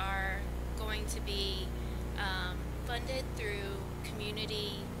items are going to be funded through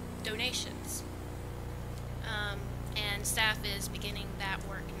community donations, and staff is beginning that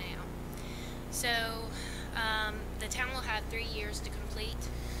work now. So the town will have 3 years to complete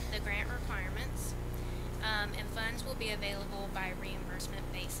the grant requirements, and funds will be available by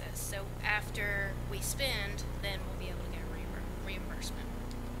reimbursement basis. So after we spend, then we'll be able to get reimbursement.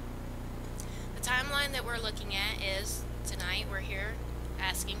 The timeline that we're looking at is tonight we're here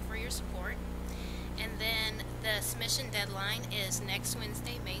asking for your support, and then the submission deadline is next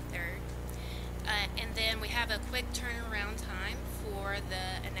Wednesday, May 3rd. And then we have a quick turnaround time for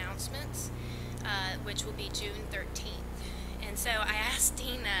the announcements, which will be June 13th. And so I asked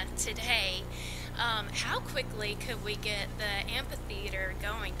Dina today, how quickly could we get the amphitheater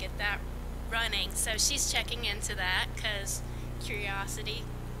going, get that running? So she's checking into that because curiosity,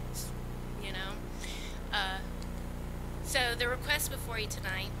 you know. So the request before you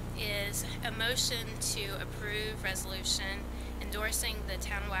tonight is a motion to approve resolution endorsing the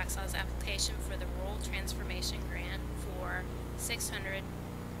Town of Waxhaw's application for the Rural Transformation Grant for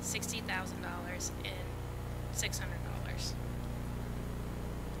 $660,000 and $600.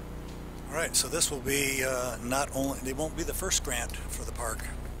 All right, so this will be not only, it won't be the first grant for the park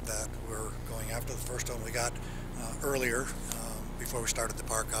that we're going after. The first one we got earlier, before we started the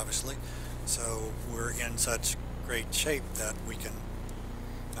park, obviously. So we're in such great shape that we can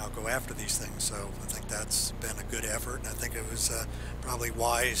now go after these things. So I think that's been a good effort, and I think it was probably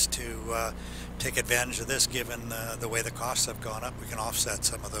wise to take advantage of this, given the way the costs have gone up. We can offset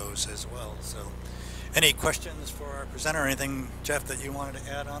some of those as well. So any questions for our presenter? Anything, Jeff, that you wanted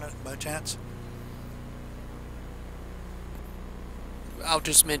to add on it by chance? I'll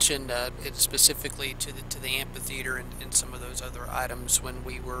just mention it specifically to the amphitheater and some of those other items. When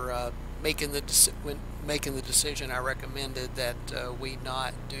we were making the decision, I recommended that we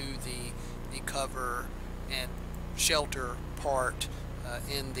not do the cover and shelter part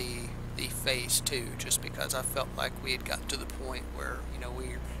in the phase 2, just because I felt like we had got to the point where, you know,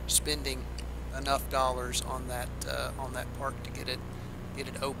 we're spending enough dollars on that park to get it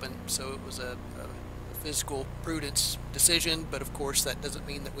open. So it was a fiscal prudence decision, but of course that doesn't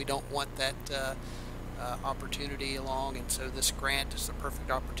mean that we don't want that opportunity along, and so this grant is the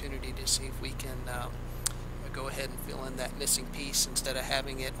perfect opportunity to see if we can go ahead and fill in that missing piece instead of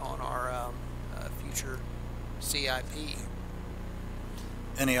having it on our future CIP.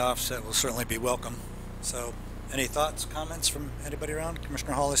 Any offset will certainly be welcome. So any thoughts, comments from anybody around?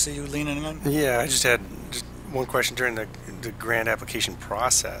 Commissioner Hall, I see you leaning in. Yeah, I just had one question during the grant application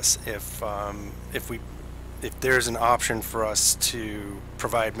process. If there's an option for us to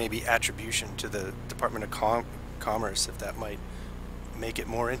provide maybe attribution to the Department of Commerce, if that might make it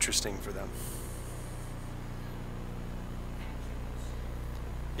more interesting for them.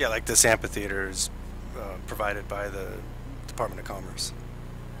 Yeah, like this amphitheater is provided by the Department of Commerce.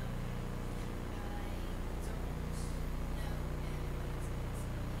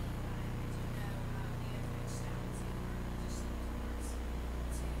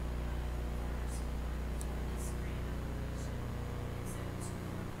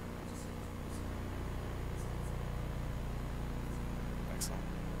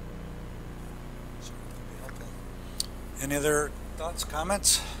 Any other thoughts,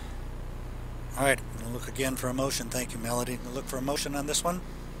 comments? All right, I'm going to look again for a motion. Thank you, Melody. I'm going to look for a motion on this one.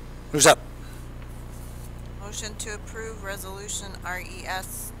 Who's up? Motion to approve Resolution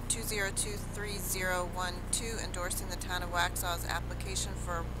RES 2023012 endorsing the Town of Waxhaw's application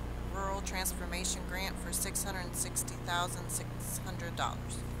for a Rural Transformation Grant for $660,600. Very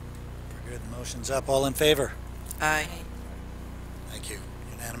good. The motion's up. All in favor? Aye. Thank you.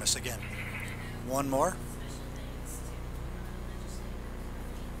 Unanimous again. One more.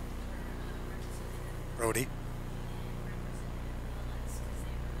 Brody.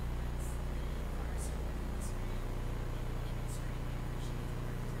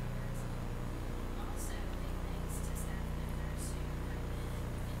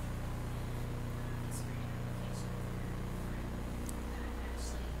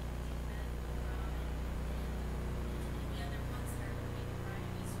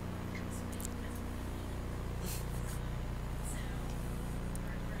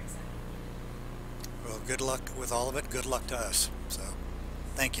 good luck with all of it. Good luck to us. So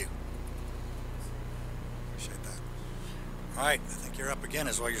thank you. Appreciate that. All right, I think you're up again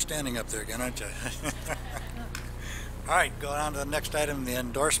as well. You're standing up there again, aren't you? All right, going on to the next item, the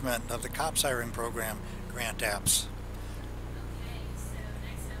endorsement of the COPS hiring program grant apps. Okay, so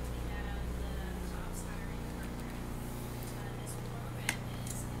next up we have the COPS hiring program. This program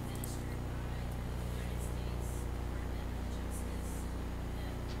is administered by the United States Department of Justice, the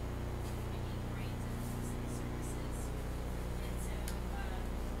Community Grant and Assistance Services. And so,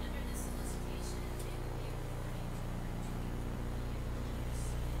 under this solicitation, they will be awarding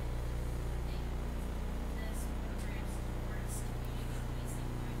this program supports community policing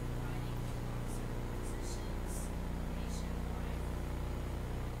by providing officer positions nationwide.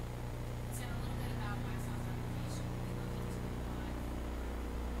 So a little bit about Waxhaw's application. We'll be looking to apply for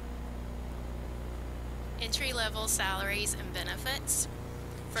entry-level salaries and benefits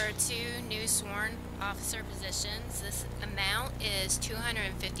for 2 new sworn officer positions. This amount is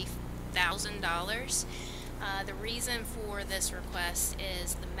 $250,000. The reason for this request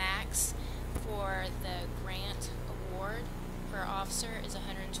is the max for the grant award per officer is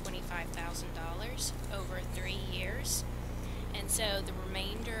 $125,000 over 3 years. And so the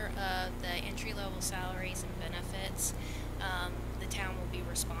remainder of the entry-level salaries and benefits, the town will be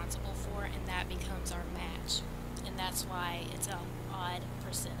responsible for, and that becomes our match. And that's why it's an odd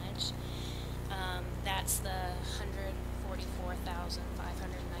percentage. That's the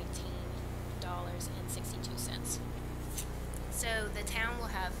 $144,519.62. So the town will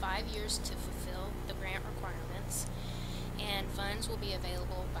have 5 years to fulfill the grant requirements, and funds will be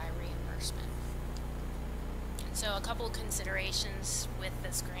available by reimbursement. So a couple of considerations with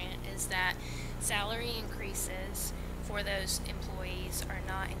this grant is that salary increases for those employees are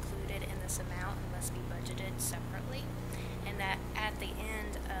not included in this amount and must be budgeted separately, and that at the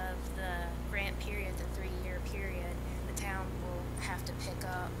end of the grant period, the 3-year period, the town will have to pick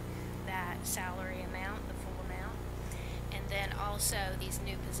up that salary amount, the full amount. And then also these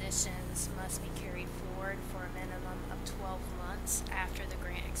new positions must be carried forward for a minimum of 12 months after the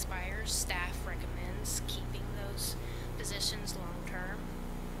grant expires. Staff recommends keeping those positions long term.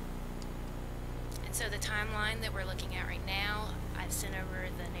 And so the timeline that we're looking at right now, I've sent over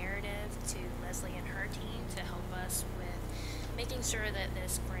the narrative to Leslie and her team to help us with making sure that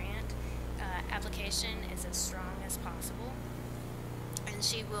this grant application is as strong as possible. And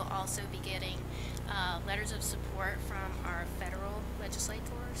she will also be getting letters of support from our federal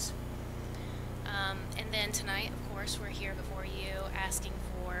legislators. And then tonight, of course, we're here before you asking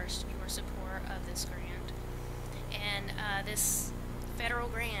for your support of this grant. And this federal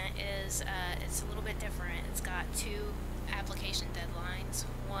grant is it's a little bit different. It's got 2 application deadlines.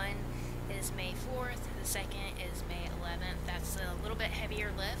 One is May 4th, the second is May 11th. That's a little bit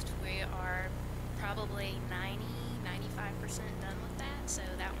heavier lift. We are probably 95% done with that, so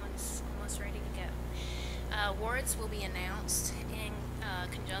that one's almost ready to go. Awards will be announced in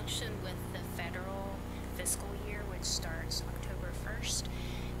conjunction with the federal fiscal year, which starts October 1st.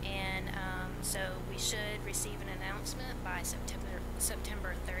 And so we should receive an announcement by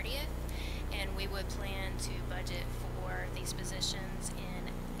September 30th, and we would plan to budget for these positions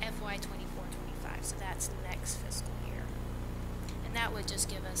in FY 24-25, so that's next fiscal year. And that would just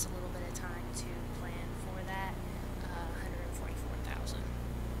give us a little bit of time to plan for that $144,000.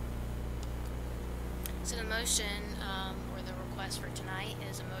 So the motion or the request for tonight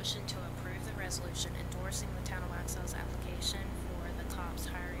is a motion to approve the resolution endorsing the Town of Waxhaw's application for the COPS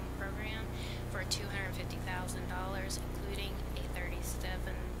hiring program for $250,000, including a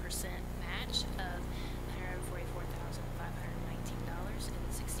 37% match of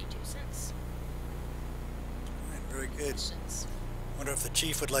 $144,519.62. Very good. Wonder if the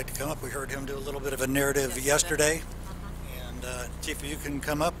chief would like to come up. We heard him do a little bit of a narrative yesterday. And Chief, you can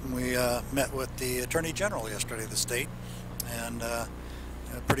come up. And we met with the Attorney General yesterday of the state, and a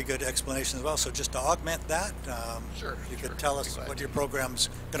pretty good explanation as well. So just to augment that, Sure, you sure. could tell us what your program's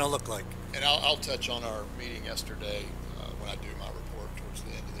going to look like. And I'll touch on our meeting yesterday when I do my report towards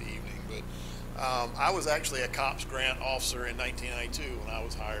the end of the evening. But I was actually a COPS grant officer in 1992 when I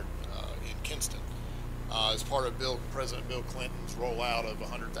was hired in Kinston as part of President Bill Clinton's rollout of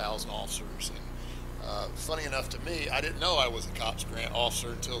 100,000 officers. And funny enough to me, I didn't know I was a COPS grant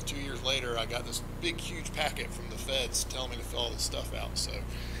officer until 2 years later. I got this big, huge packet from the feds telling me to fill all this stuff out. So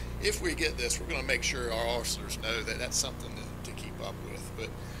if we get this, we're going to make sure our officers know that that's something to keep up with. But,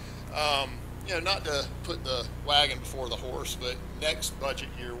 you know, not to put the wagon before the horse, but next budget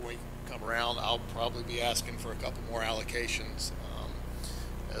year when we come around, I'll probably be asking for a couple more allocations.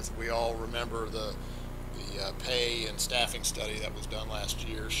 As we all remember, the pay and staffing study that was done last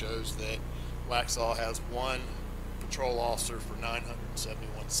year shows that Waxhaw has one patrol officer for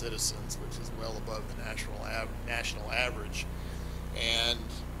 971 citizens, which is well above the national average. And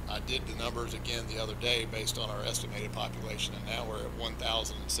I did the numbers again the other day based on our estimated population, and now we're at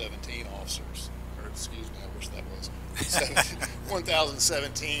 1,017 officers. Or excuse me, I wish that was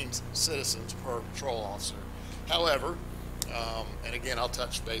 1,017 citizens per patrol officer. However, and again, I'll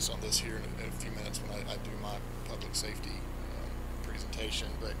touch base on this here in a few minutes when I do my public safety presentation,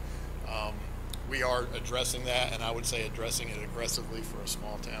 but we are addressing that, and I would say addressing it aggressively for a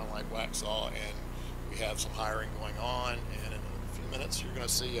small town like Waxhaw, and we have some hiring going on, and in a few minutes you're going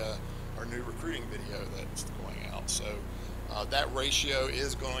to see our new recruiting video that's going out. So that ratio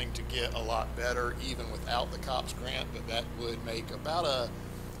is going to get a lot better even without the COPS grant, but that would make about a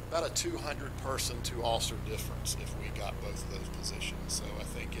 200 person to officer difference if we got both of those positions. So I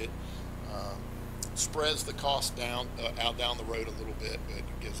think it spreads the cost down out down the road a little bit, but it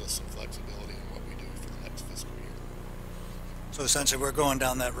gives us some flexibility in what we do for the next fiscal year. So essentially we're going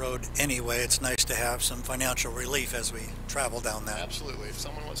down that road anyway. It's nice to have some financial relief as we travel down that. Absolutely. If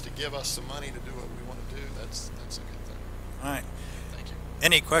someone wants to give us some money to do what we want to do, that's a good thing. All right. Thank you.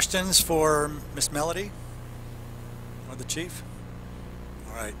 Any questions for Miss Melody or the chief?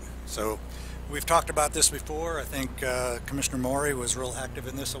 All right. So we've talked about this before. I think Commissioner Maury was real active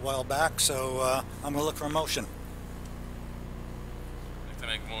in this a while back, so I'm going to look for a motion. I'd like to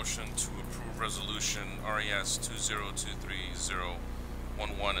make a motion to approve resolution RES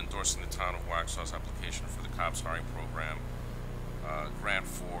 2023011 endorsing the town of Waxhaw's application for the COPS hiring program grant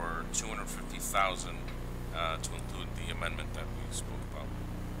for $250,000 to include the amendment that we spoke about.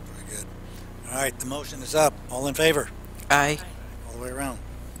 Very good. All right, the motion is up. All in favor? Aye. All the way around.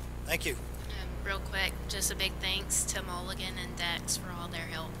 Thank you. Real quick, just a big thanks to Mulligan and Dex for all their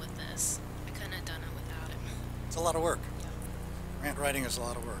help with this. I couldn't have done it without him. It's a lot of work. Grant writing is a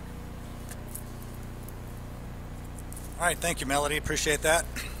lot of work. All right, thank you, Melody. Appreciate that.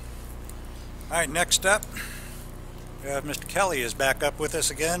 All right, next up, we have Mr. Kelly is back up with us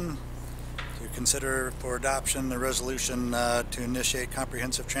again to consider for adoption the resolution to initiate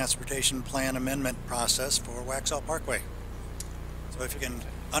comprehensive transportation plan amendment process for Waxhaw Parkway. So if you can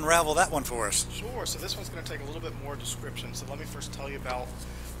unravel that one for us. Sure. So this one's going to take a little bit more description. So let me first tell you about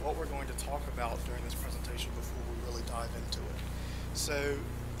what we're going to talk about during this presentation before we really dive into it. So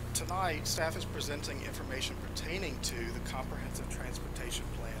tonight, staff is presenting information pertaining to the Comprehensive Transportation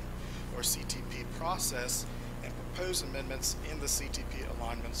Plan, or CTP process, and proposed amendments in the CTP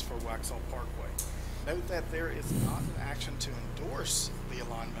alignments for Waxhaw Parkway. Note that there is not an action to endorse the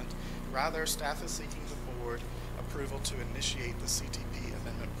alignment. Rather, staff is seeking the board approval to initiate the CTP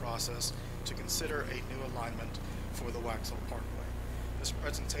amendment process to consider a new alignment for the Waxhaw Parkway. This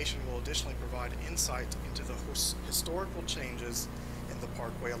presentation will additionally provide insight into the historical changes in the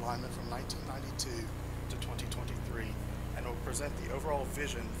Parkway alignment from 1992 to 2023, and will present the overall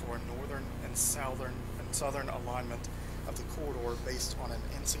vision for a northern and southern alignment of the corridor based on an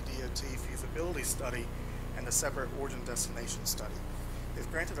NCDOT feasibility study and a separate origin destination study. If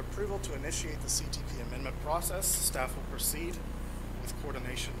granted approval to initiate the CTP amendment process, staff will proceed with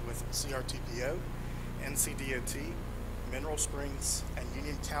coordination with CRTPO, NCDOT, Mineral Springs, and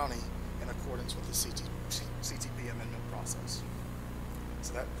Union County in accordance with the CTP amendment process.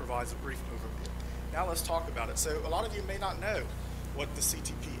 So that provides a brief overview. Now let's talk about it. So a lot of you may not know what the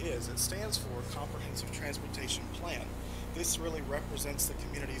CTP is. It stands for Comprehensive Transportation Plan. This really represents the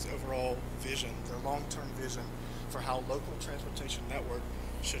community's overall vision, their long-term vision for how local transportation network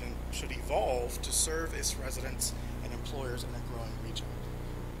should evolve to serve its residents and employers in a growing region.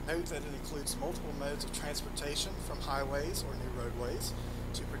 Note that it includes multiple modes of transportation, from highways or new roadways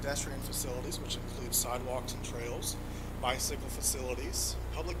to pedestrian facilities, which include sidewalks and trails, bicycle facilities,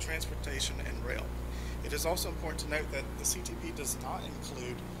 public transportation, and rail. It is also important to note that the CTP does not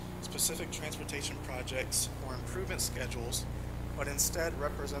include specific transportation projects or improvement schedules, but instead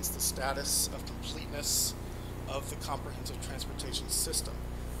represents the status of completeness of the comprehensive transportation system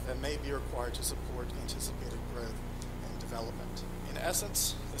that may be required to support anticipated growth and development. In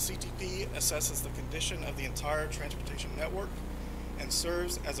essence, the CTP assesses the condition of the entire transportation network and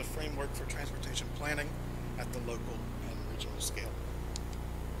serves as a framework for transportation planning at the local and regional scale.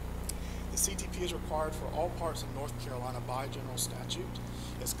 The CTP is required for all parts of North Carolina by general statute.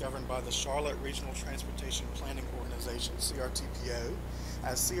 It's governed by the Charlotte Regional Transportation Planning Organization, CRTPO,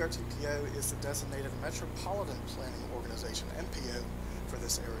 as CRTPO is the designated Metropolitan Planning Organization, MPO, for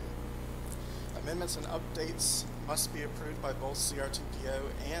this area. Amendments and updates must be approved by both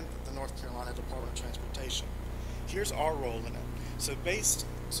CRTPO and the North Carolina Department of Transportation. Here's our role in it. So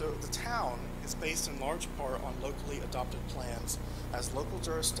the town is It's based in large part on locally adopted plans, as local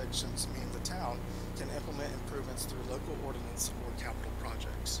jurisdictions, meaning the town, can implement improvements through local ordinance or capital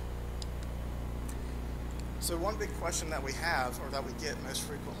projects. So one big question that we have, or that we get most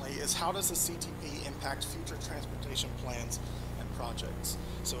frequently, is how does the CTP impact future transportation plans and projects?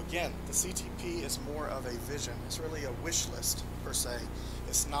 So again, the CTP is more of a vision. It's really a wish list, per se.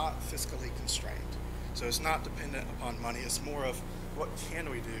 It's not fiscally constrained. So it's not dependent upon money. It's more of what can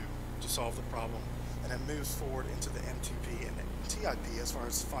we do to solve the problem, and it moves forward into the MTP and the TIP as far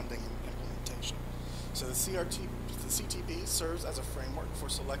as funding and implementation. So the CTP serves as a framework for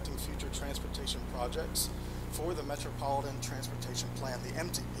selecting future transportation projects for the Metropolitan Transportation Plan, the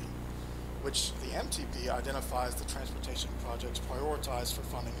MTP, which the MTP identifies the transportation projects prioritized for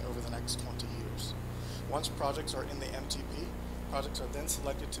funding over the next 20 years. Once projects are in the MTP, projects are then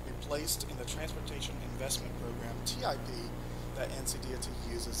selected to be placed in the Transportation Investment Program, TIP, that NCDOT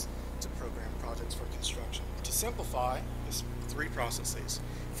uses to program projects for construction. To simplify, it's 3 processes.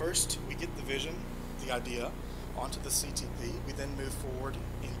 First, we get the vision, the idea, onto the CTP. We then move forward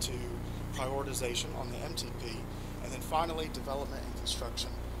into prioritization on the MTP, and then finally development and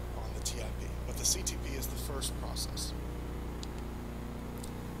construction on the TIP. But the CTP is the first process.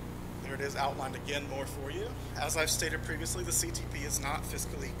 There it is outlined again more for you. As I've stated previously, the CTP is not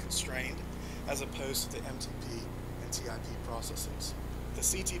fiscally constrained as opposed to the MTP and TIP processes. The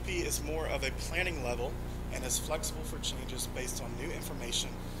CTP is more of a planning level and is flexible for changes based on new information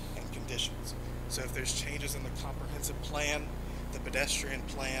and conditions. So if there's changes in the comprehensive plan, the pedestrian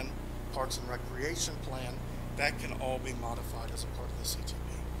plan, parks and recreation plan, that can all be modified as a part of the CTP.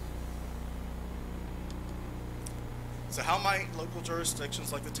 So how might local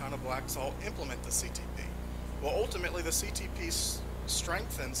jurisdictions like the town of Waxhaw implement the CTP? Well, ultimately the CTP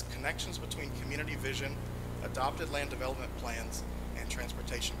strengthens connections between community vision, adopted land development plans, and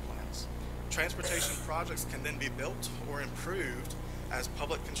transportation plans. Transportation projects can then be built or improved as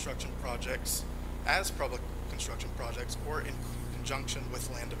public construction projects, or in conjunction with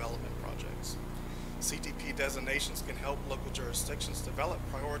land development projects. CTP designations can help local jurisdictions develop,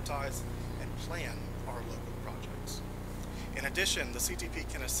 prioritize, and plan our local projects. In addition, the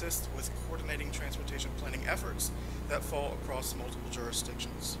CTP can assist with coordinating transportation planning efforts that fall across multiple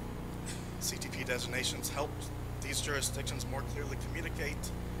jurisdictions. CTP designations help these jurisdictions more clearly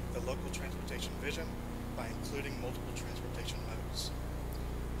communicate the local transportation vision by including multiple transportation modes.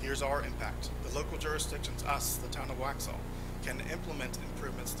 Here's our impact. The local jurisdictions, us, the town of Waxhaw, can implement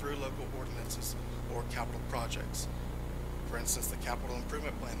improvements through local ordinances or capital projects. For instance, the Capital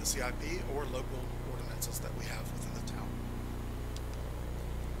Improvement Plan, the CIP, or local ordinances that we have within the town.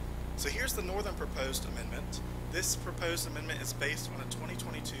 So here's the northern proposed amendment. This proposed amendment is based on a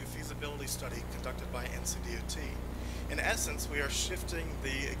 2022 feasibility study conducted by NCDOT. In essence, we are shifting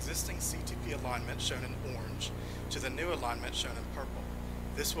the existing CTP alignment, shown in orange, to the new alignment, shown in purple.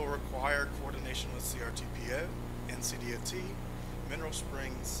 This will require coordination with CRTPO, NCDOT, Mineral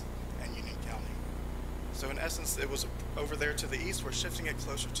Springs, and Union County. So in essence, it was over there to the east. We're shifting it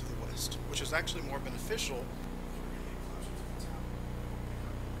closer to the west, which is actually more beneficial.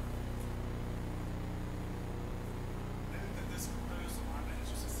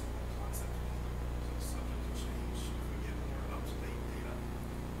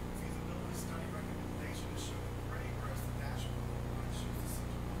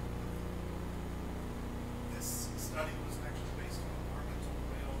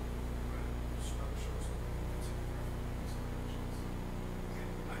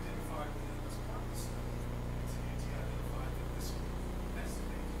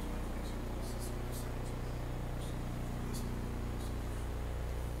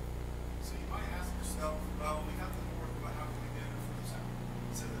 Well, we have to work about how can we get it further south.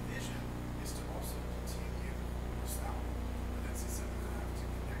 So the vision is to also continue south, and that's essentially have to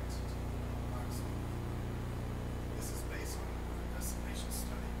connect to Waxhaw. This is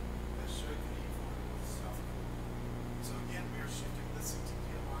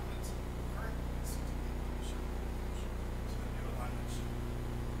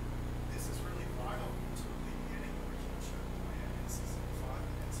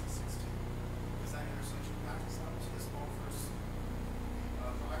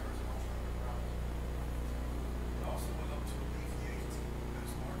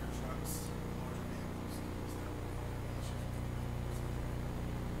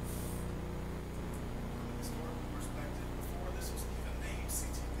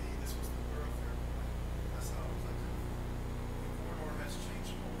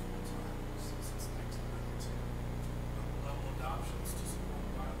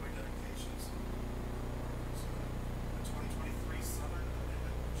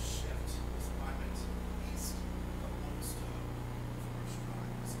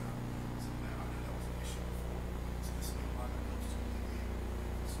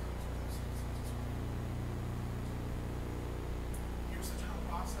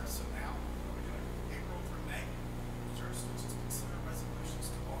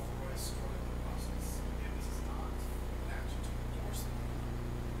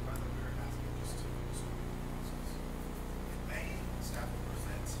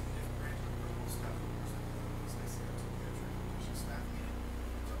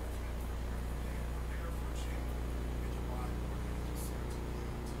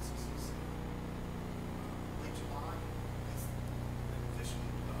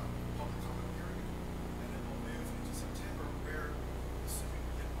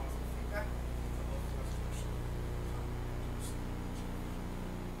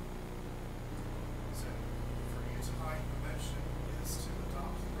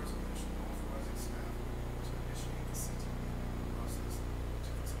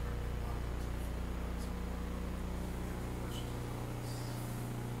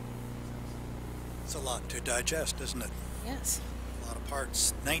It's a lot to digest, isn't it? Yes. A lot of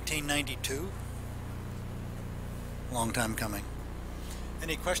parts. 1992. Long time coming.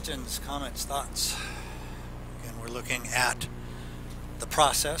 Any questions, comments, thoughts? Again, we're looking at the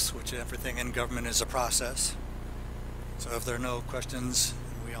process, which everything in government is a process. So if there are no questions,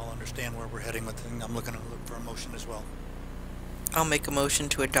 we all understand where we're heading with things. I'm looking to look for a motion as well. I'll make a motion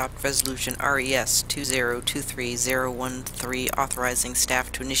to adopt Resolution RES 2023013, authorizing staff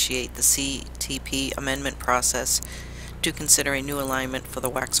to initiate the CTP amendment process to consider a new alignment for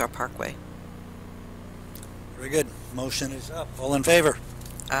the Waxhaw Parkway. Very good. Motion is up. All in favor?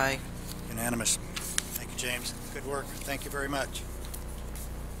 Aye. Unanimous. Thank you, James. Good work. Thank you very much.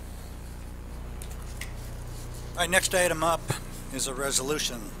 All right, next item up is a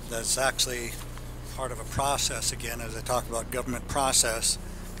resolution that's actually part of a process again, as I talk about government process,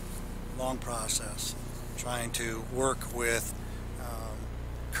 long process, trying to work with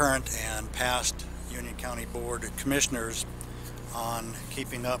current and past Union County Board of Commissioners on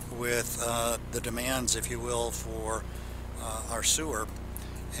keeping up with the demands, if you will, for our sewer.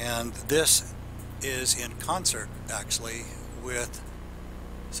 And this is in concert, actually, with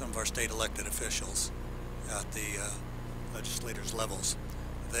some of our state elected officials at the legislators' levels.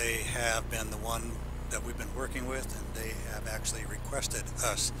 They have been the one that we've been working with, and they have actually requested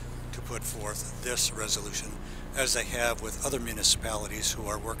us to put forth this resolution, as they have with other municipalities who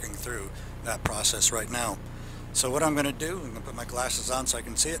are working through that process right now. So what I'm going to do, I'm going to put my glasses on so I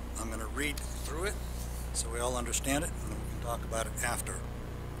can see it. I'm going to read through it so we all understand it, and then we can talk about it after.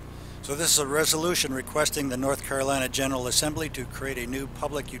 So this is a resolution requesting the North Carolina General Assembly to create a new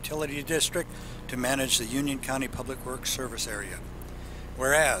public utility district to manage the Union County Public Works Service Area.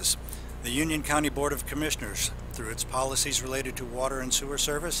 Whereas the Union County Board of Commissioners, through its policies related to water and sewer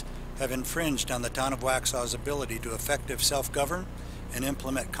service, have infringed on the town of Waxhaw's ability to effective self-govern and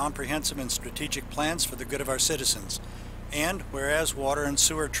implement comprehensive and strategic plans for the good of our citizens. And whereas water and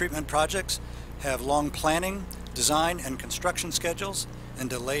sewer treatment projects have long planning, design, and construction schedules, and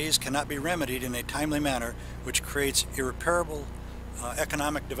delays cannot be remedied in a timely manner, which creates irreparable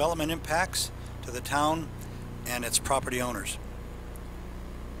economic development impacts to the town and its property owners.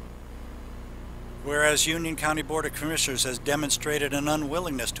 Whereas Union County Board of Commissioners has demonstrated an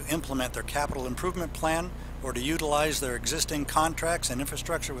unwillingness to implement their capital improvement plan or to utilize their existing contracts and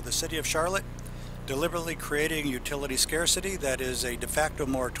infrastructure with the City of Charlotte, deliberately creating utility scarcity that is a de facto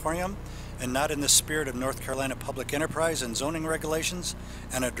moratorium and not in the spirit of North Carolina public enterprise and zoning regulations,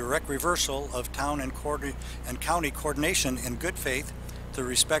 and a direct reversal of town and county coordination in good faith through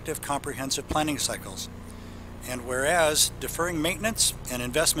respective comprehensive planning cycles. And whereas deferring maintenance and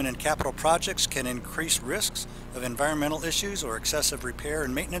investment in capital projects can increase risks of environmental issues or excessive repair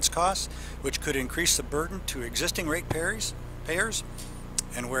and maintenance costs, which could increase the burden to existing ratepayers,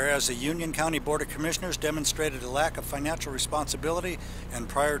 and whereas the Union County Board of Commissioners demonstrated a lack of financial responsibility and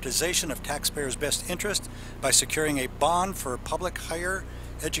prioritization of taxpayers' best interest by securing a bond for public higher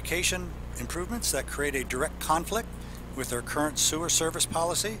education improvements that create a direct conflict with their current sewer service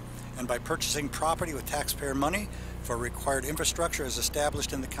policy, and by purchasing property with taxpayer money for required infrastructure as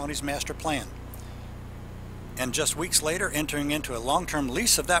established in the county's master plan. And just weeks later, entering into a long-term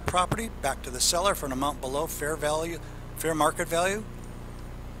lease of that property back to the seller for an amount below fair market value,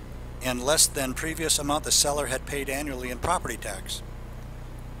 and less than previous amount the seller had paid annually in property tax.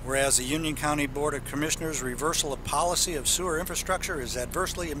 Whereas the Union County Board of Commissioners' reversal of policy of sewer infrastructure is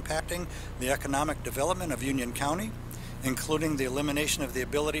adversely impacting the economic development of Union County, including the elimination of the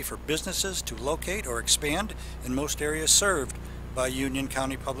ability for businesses to locate or expand in most areas served by Union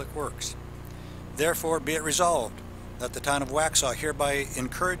County Public Works. Therefore, be it resolved that the town of Waxhaw hereby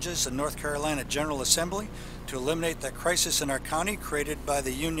encourages the North Carolina General Assembly to eliminate that crisis in our county created by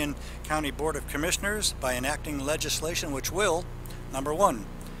the Union County Board of Commissioners by enacting legislation which will, number one,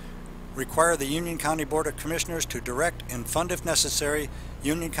 require the Union County Board of Commissioners to direct and fund, if necessary,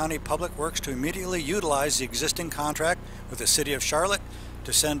 Union County Public Works to immediately utilize the existing contract with the City of Charlotte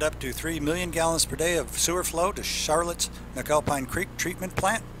to send up to 3 million gallons per day of sewer flow to Charlotte's McAlpine Creek treatment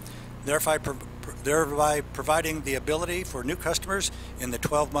plant, thereby providing the ability for new customers in the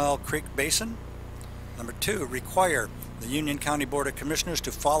 12-mile creek basin. Number two, require the Union County Board of Commissioners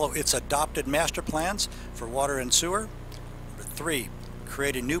to follow its adopted master plans for water and sewer. Number three,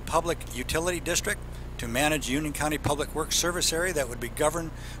 create a new public utility district to manage Union County Public Works Service Area that would be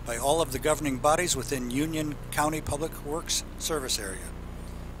governed by all of the governing bodies within Union County Public Works Service Area.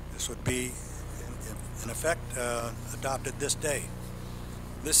 This would be, in effect, adopted this day.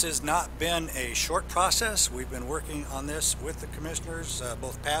 This has not been a short process. We've been working on this with the commissioners,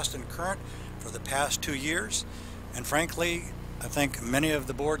 both past and current, for the past 2 years. And frankly, I think many of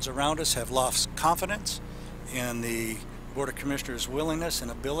the boards around us have lost confidence in the Board of Commissioners' willingness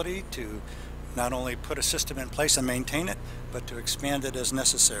and ability to not only put a system in place and maintain it, but to expand it as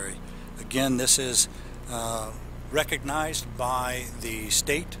necessary. Again, this is recognized by the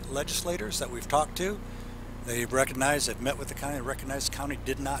state legislators that we've talked to. They've recognized, they've met with the county, recognized the county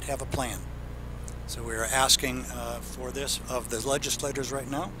did not have a plan. So we are asking for this of the legislators right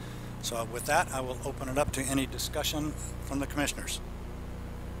now. So with that, I will open it up to any discussion from the commissioners.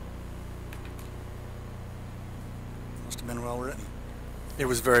 Must have been well written. It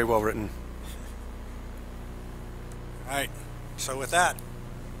was very well written. All right, so with that,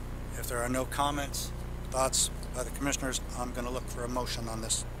 if there are no comments, thoughts by the commissioners, I'm going to look for a motion on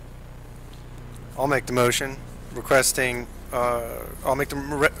this. I'll make the motion requesting, I'll make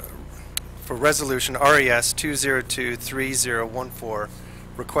the for resolution RES 2023014,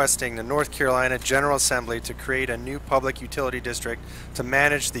 requesting the North Carolina General Assembly to create a new public utility district to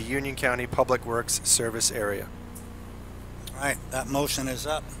manage the Union County Public Works Service Area. All right, that motion is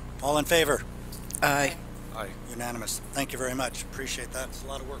up. All in favor? Aye. Aye. Unanimous. Thank you very much. Appreciate that. It's a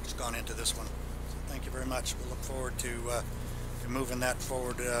lot of work has gone into this one. So thank you very much. We'll look forward to moving that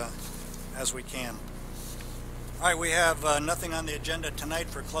forward as we can. All right, we have nothing on the agenda tonight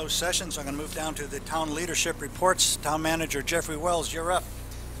for closed session, so I'm going to move down to the town leadership reports. Town Manager Jeffrey Wells, you're up.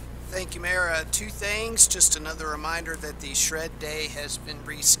 Thank you, Mayor. Two things. Just another reminder that the Shred Day has been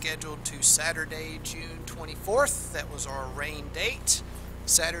rescheduled to Saturday, June 24th. That was our rain date.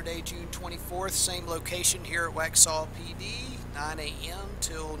 Saturday, June 24th, same location here at Waxhaw PD, 9 a.m.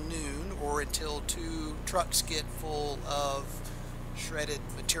 till noon, or until 2 trucks get full of shredded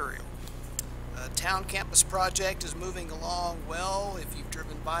material. Town campus project is moving along well. If you've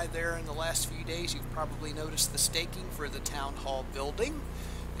driven by there in the last few days, you've probably noticed the staking for the town hall building.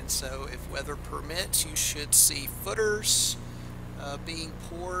 And so if weather permits, you should see footers being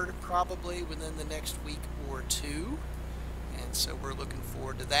poured probably within the next week or two. And so we're looking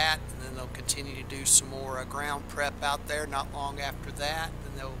forward to that. And then they'll continue to do some more ground prep out there not long after that.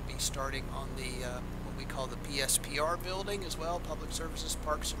 Then they'll be starting on the what we call the PSPR building as well, Public Services,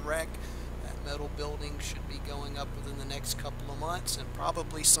 Parks and Rec. Metal building should be going up within the next couple of months, and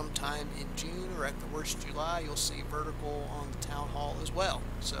probably sometime in June or at the worst July you'll see vertical on the town hall as well.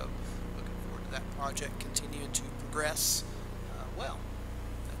 So looking forward to that project continuing to progress well.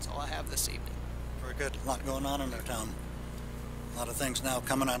 That's all I have this evening. Very good. A lot going on in our town. A lot of things now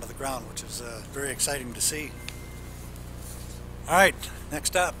coming onto the ground, which is very exciting to see. All right,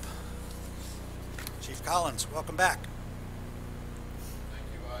 next up, Chief Collins, welcome back.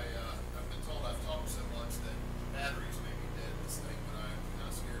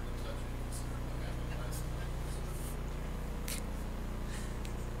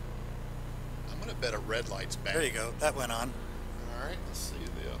 Bet a red light's back. There you go. That went on. All right. Let's see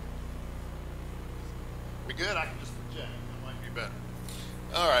the. We good? I can just project. That might be better.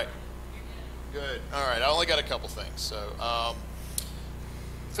 All right. Good. All right. I only got a couple things. So,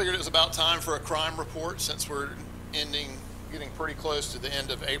 figured it was about time for a crime report since we're getting pretty close to the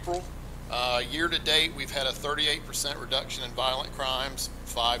end of April. Year to date, we've had a 38% reduction in violent crimes,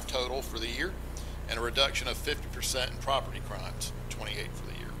 5 total for the year, and a reduction of 50% in property crimes, 28 for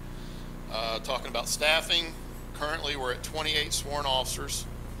the year. Talking about staffing, currently we're at 28 sworn officers,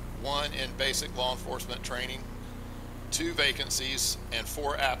 1 in basic law enforcement training, 2 vacancies, and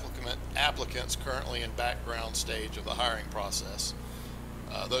 4 applicants currently in background stage of the hiring process.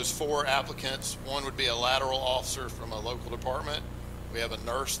 Those 4 applicants, 1 would be a lateral officer from a local department. We have a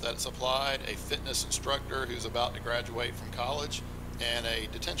nurse that's applied, a fitness instructor who's about to graduate from college, and a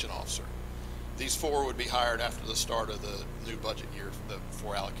detention officer. These 4 would be hired after the start of the new budget year for the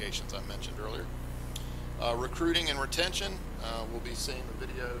 4 allocations I mentioned earlier. Recruiting and retention, we'll be seeing the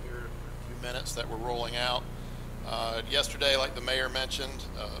video here in a few minutes that we're rolling out. Yesterday, like the mayor mentioned,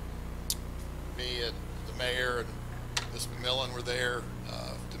 me and the mayor and Ms. McMillan were there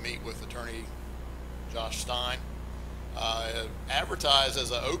to meet with Attorney Josh Stein. Advertised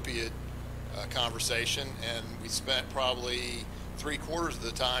as an opiate conversation, and we spent probably 3/4 of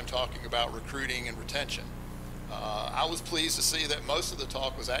the time talking about recruiting and retention. I was pleased to see that most of the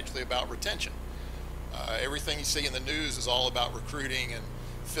talk was actually about retention. Everything you see in the news is all about recruiting and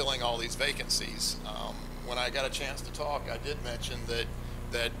filling all these vacancies. When I got a chance to talk, I did mention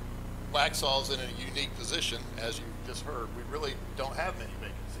that Waxhaw's in a unique position. As you just heard, we really don't have many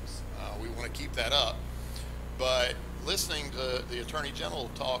vacancies. We want to keep that up. But listening to the Attorney General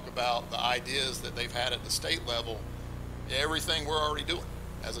talk about the ideas that they've had at the state level, everything we're already doing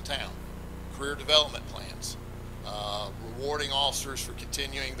as a town, career development plans, rewarding officers for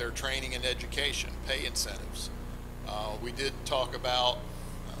continuing their training and education, pay incentives, We did talk about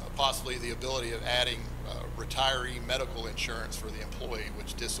possibly the ability of adding retiree medical insurance for the employee,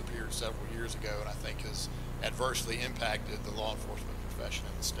 which disappeared several years ago and I think has adversely impacted the law enforcement profession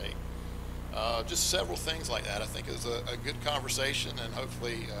in the state. Just several things like that. I think it was a good conversation and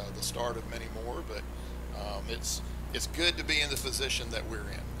hopefully the start of many more, but it's good to be in the position that we're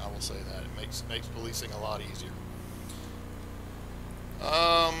in. I will say that. It makes policing a lot easier.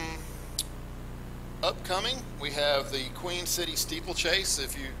 Upcoming, we have the Queen City Steeplechase.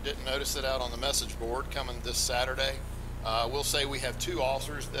 If you didn't notice it out on the message board, coming this Saturday. We'll say we have 2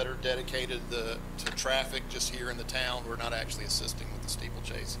 officers that are dedicated to traffic just here in the town. We're not actually assisting with the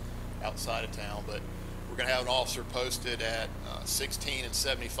steeplechase outside of town, but we're going to have an officer posted at 16 and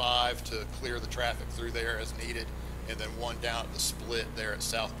 75 to clear the traffic through there as needed, and then one down at the split there at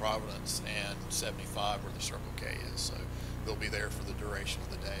South Providence and 75 where the Circle K is. So they'll be there for the duration of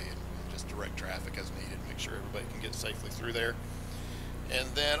the day and just direct traffic as needed, make sure everybody can get safely through there. And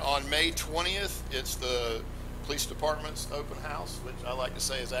then on May 20th, it's the police department's open house, which I like to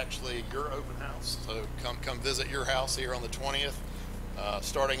say is actually your open house. So come visit your house here on the 20th,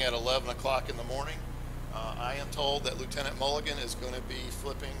 starting at 11 o'clock in the morning. I am told that Lieutenant Mulligan is going to be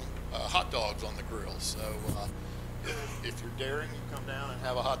flipping hot dogs on the grill. So if you're daring, you come down and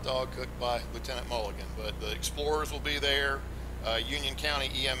have a hot dog cooked by Lieutenant Mulligan. But the Explorers will be there, Union County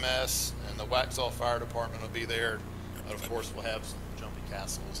EMS and the Waxhaw Fire Department will be there. And of course, we'll have some jumping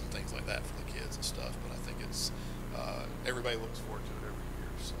castles and things like that for the kids and stuff. But I think it's everybody looks forward to it every year,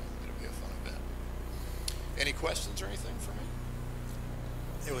 so it'll be a fun event. Any questions or anything for me?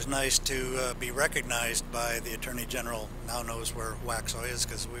 It was nice to be recognized by the Attorney General. Now knows where Waxhaw is,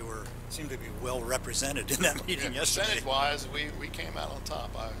 because we seemed to be well represented in that meeting yesterday. Percentage-wise, we came out on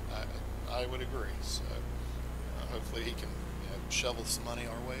top. I would agree. So hopefully he can shovel some money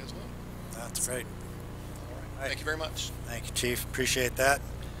our way as well. That's great. All right. Thank you very much. Thank you, Chief. Appreciate that.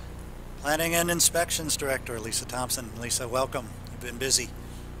 Planning and Inspections Director Lisa Thompson. Lisa, welcome. You've been busy.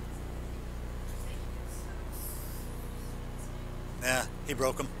 Yeah, he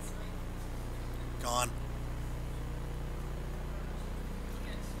broke them. Gone.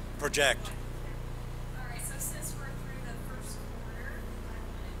 Project. All right, so since we're through the first quarter, I wanted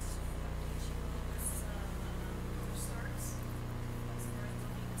to update you with some starts as far as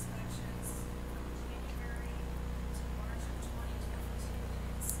building inspections from January to March of 2022. We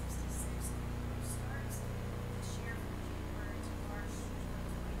did 66 new starts. This year from January to March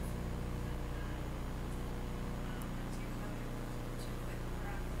 2023.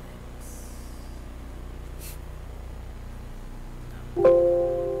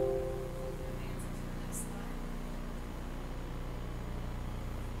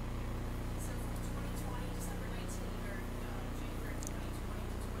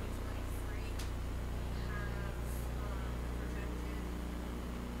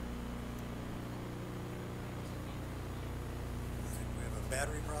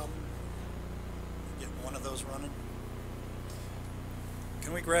 Battery problem? Get one of those running.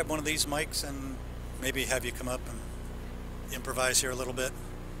 Can we grab one of these mics and maybe have you come up and improvise here a little bit?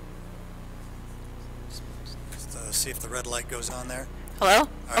 Just see if the red light goes on there. Hello?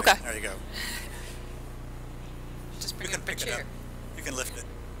 Right, okay. There you go. Just bring you can up a pick chair. it up. You can lift it.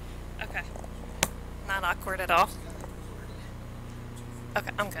 Okay. Not awkward at all.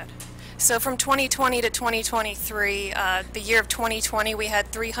 Okay, I'm good. So from 2020 to 2023, the year of 2020, we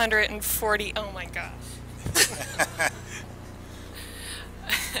had 340, oh my gosh.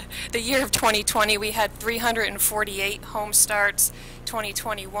 The year of 2020, we had 348 home starts.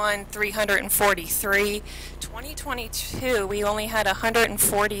 2021, 343. 2022, we only had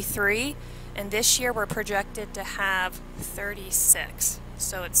 143. And this year, we're projected to have 36.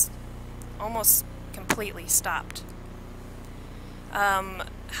 So it's almost completely stopped.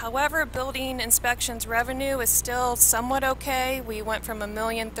 However, building inspections revenue is still somewhat okay. We went from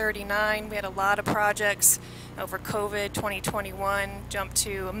 $1,039,000. We had a lot of projects over COVID. 2021 jumped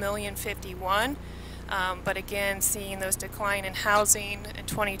to $1,051,000. But again, seeing those decline in housing in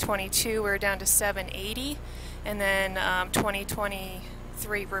 2022, we're down to $780,000, and then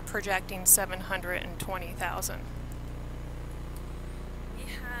 2023 we're projecting $720,000. We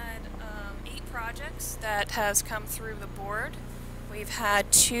had 8 projects that has come through the board. We've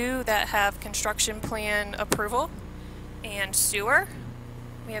had 2 that have construction plan approval and sewer.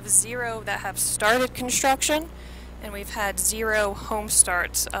 We have 0 that have started construction, and we've had 0 home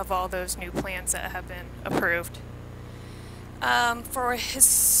starts of all those new plans that have been approved. For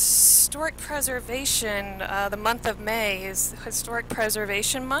historic preservation, the month of May is Historic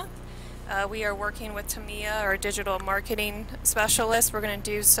Preservation Month. We are working with Tamia, our digital marketing specialist. We're going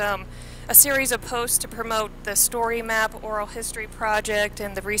to do some a series of posts to promote the story map oral history project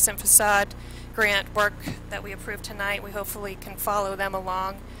and the recent facade grant work that we approved tonight. We hopefully can follow them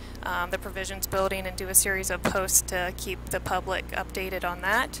along the provisions building and do a series of posts to keep the public updated on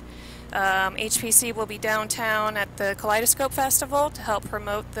that. HPC will be downtown at the Kaleidoscope Festival to help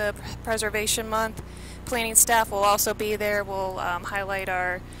promote the Preservation Month. Planning staff will also be there. We'll highlight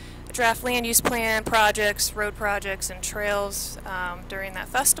our draft land use plan projects, road projects, and trails during that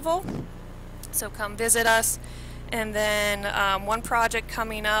festival. So come visit us. And then one project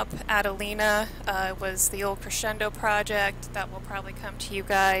coming up at Alena was the old Crescendo project that will probably come to you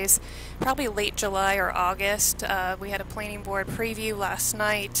guys probably late July or August. We had a planning board preview last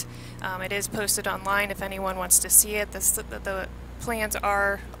night. It is posted online if anyone wants to see it. The plans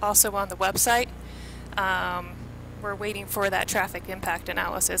are also on the website. We're waiting for that traffic impact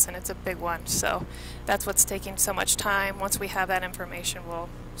analysis, and it's a big one. So that's what's taking so much time. Once we have that information, we'll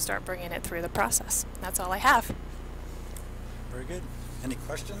start bringing it through the process. That's all I have. Very good. Any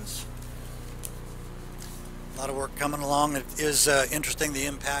questions? A lot of work coming along. It is interesting, the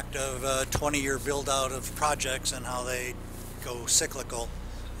impact of 20-year build-out of projects and how they go cyclical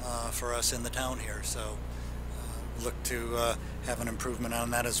for us in the town here. So look to have an improvement on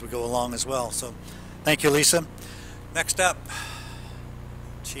that as we go along as well. So thank you, Lisa. Next up,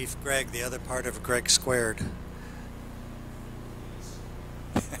 Chief Greg, the other part of Greg Squared.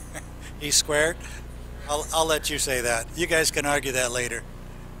 E squared? I'll let you say that. You guys can argue that later.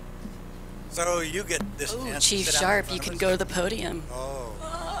 So you get this chance. Chief Sharp, you can go to the podium.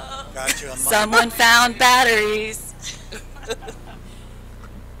 Oh, got you on Someone found batteries. How's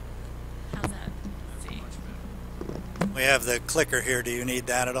that? Let's see. We have the clicker here. Do you need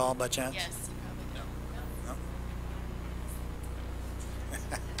that at all by chance? Yes.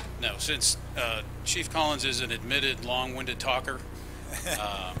 No, since Chief Collins is an admitted long-winded talker,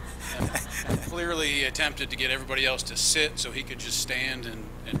 and clearly attempted to get everybody else to sit so he could just stand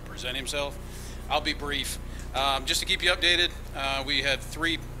and present himself, I'll be brief. Just to keep you updated, we had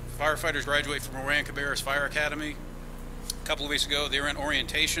 3 firefighters graduate from Moran Cabarrus Fire Academy a couple of weeks ago. They were in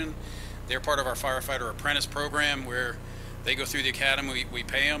orientation. They're part of our firefighter apprentice program where they go through the academy, we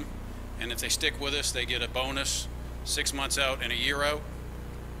pay them, and if they stick with us, they get a bonus 6 months out and a year out.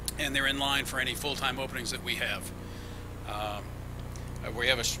 And they're in line for any full-time openings that we have. We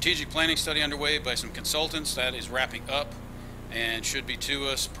have a strategic planning study underway by some consultants that is wrapping up and should be to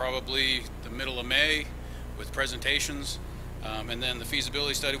us probably the middle of May with presentations. And then the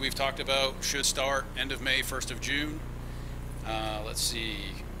feasibility study we've talked about should start end of May, 1st of June. Let's see.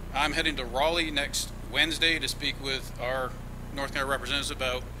 I'm heading to Raleigh next Wednesday to speak with our North Carolina representatives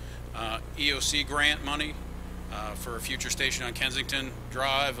about EOC grant money for a future station on Kensington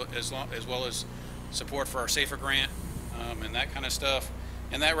Drive, as well as support for our SAFER grant and that kind of stuff.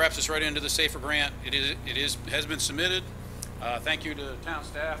 And that wraps us right into the SAFER grant. Has been submitted. Thank you to town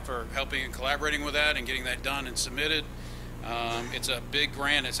staff for helping and collaborating with that and getting that done and submitted. It's a big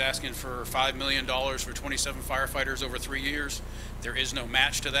grant. It's asking for $5 million for 27 firefighters over 3 years. There is no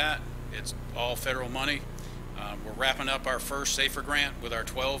match to that. It's all federal money. We're wrapping up our first SAFER grant with our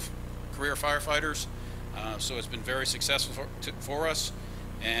 12 career firefighters. So it's been very successful for us,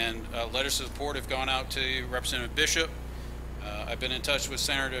 and letters of support have gone out to Representative Bishop. I've been in touch with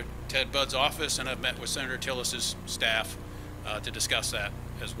Senator Ted Budd's office, and I've met with Senator Tillis's staff to discuss that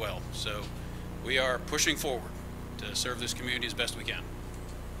as well. So we are pushing forward to serve this community as best we can.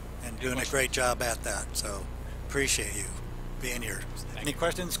 And doing a great job at that, so appreciate you being here. Any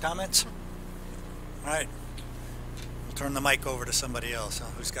questions, comments? All right. We'll turn the mic over to somebody else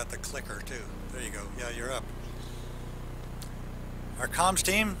who's got the clicker too. There you go. Yeah, you're up. Our comms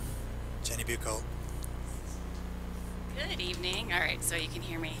team, Jenny Bucco. Good evening. All right, so you can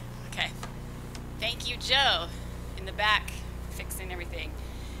hear me. Okay. Thank you, Joe, in the back, fixing everything.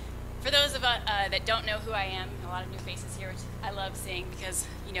 For those of us that don't know who I am, a lot of new faces here, which I love seeing because,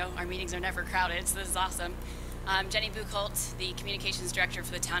 you know, our meetings are never crowded, so this is awesome. I'm Jenny Buchholz, the Communications Director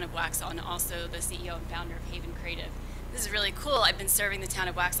for the Town of Waxhaw, and also the CEO and founder of Haven Creative. This is really cool. I've been serving the Town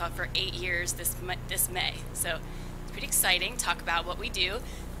of Waxhaw for 8 years this May, so it's pretty exciting. Talk about what we do.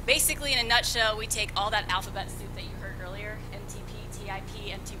 Basically, in a nutshell, we take all that alphabet soup that you heard earlier, MTP,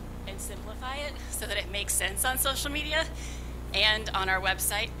 TIP, and simplify it so that it makes sense on social media and on our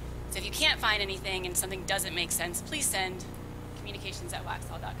website. So if you can't find anything and something doesn't make sense, please send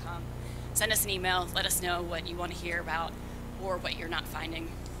communications@waxhaw.com. Send us an email, let us know what you want to hear about or what you're not finding.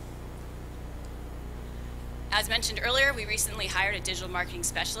 As mentioned earlier, we recently hired a digital marketing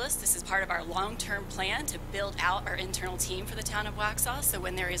specialist. This is part of our long-term plan to build out our internal team for the Town of Waxhaw. So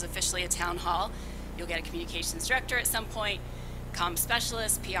when there is officially a town hall, you'll get a communications director at some point. comm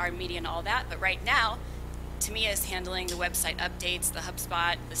specialists, PR, media, and all that. But right now, Tamia is handling the website updates, the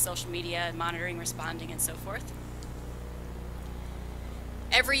HubSpot, the social media, monitoring, responding, and so forth.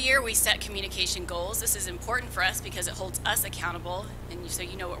 Every year we set communication goals. This is important for us because it holds us accountable, and so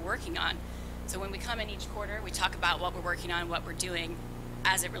you know what we're working on. So when we come in each quarter, we talk about what we're working on, what we're doing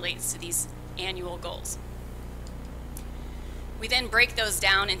as it relates to these annual goals. We then break those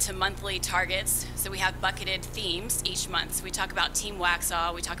down into monthly targets. So we have bucketed themes each month. So we talk about Team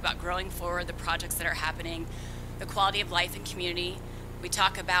Waxhaw, we talk about growing forward, the projects that are happening, the quality of life and community. We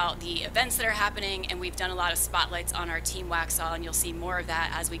talk about the events that are happening, and we've done a lot of spotlights on our Team Waxhaw, and you'll see more of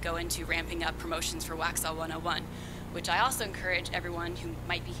that as we go into ramping up promotions for Waxhaw 101, which I also encourage everyone who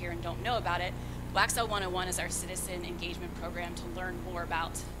might be here and don't know about it. Waxhaw 101 is our citizen engagement program to learn more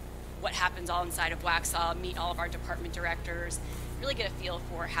about what happens all inside of Waxhaw, meet all of our department directors, really get a feel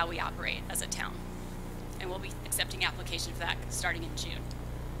for how we operate as a town. And we'll be accepting applications for that starting in June.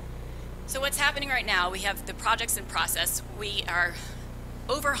 So what's happening right now, we have the projects in process. We are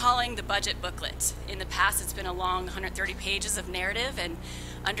overhauling the budget booklet. In the past, it's been a long 130 pages of narrative, and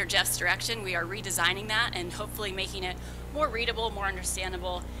under Jeff's direction, we are redesigning that and hopefully making it more readable, more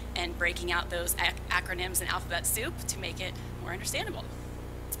understandable, and breaking out those acronyms and alphabet soup to make it more understandable.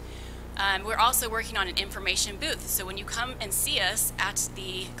 We're also working on an information booth, so when you come and see us at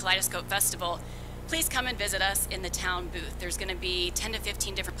the Kaleidoscope Festival, please come and visit us in the town booth. There's going to be 10 to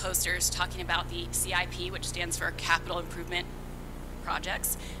 15 different posters talking about the CIP, which stands for Capital Improvement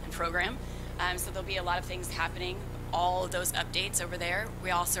Projects and Program. So there'll be a lot of things happening, all of those updates over there.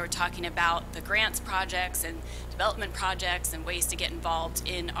 We also are talking about the grants projects and development projects and ways to get involved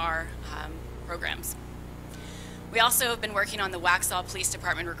in our programs. We also have been working on the Waxhaw Police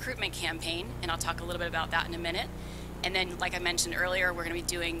Department recruitment campaign, and I'll talk a little bit about that in a minute. And then, like I mentioned earlier, we're going to be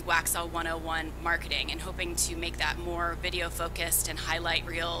doing Waxhaw 101 marketing and hoping to make that more video focused and highlight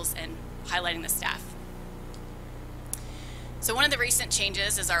reels and highlighting the staff. So one of the recent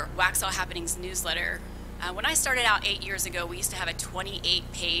changes is our Waxhaw Happenings newsletter. When I started out 8 years ago, we used to have a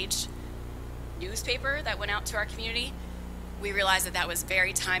 28-page newspaper that went out to our community. We realized that that was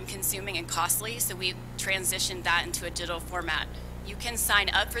very time-consuming and costly, so we transitioned that into a digital format. You can sign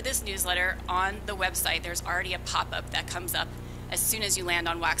up for this newsletter on the website. There's already a pop-up that comes up as soon as you land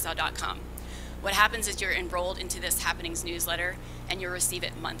on waxhaw.com. What happens is you're enrolled into this Happenings newsletter, and you'll receive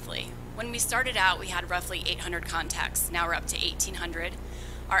it monthly. When we started out, we had roughly 800 contacts. Now we're up to 1,800.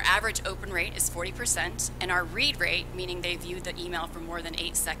 Our average open rate is 40%, and our read rate, meaning they viewed the email for more than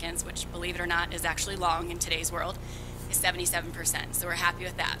 8 seconds, which, believe it or not, is actually long in today's world, is 77%. So we're happy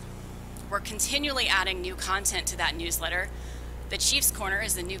with that. We're continually adding new content to that newsletter. The Chief's Corner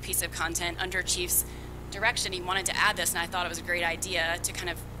is the new piece of content under Chief's direction. He wanted to add this, and I thought it was a great idea to kind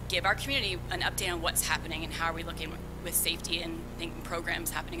of give our community an update on what's happening and how are we looking with safety and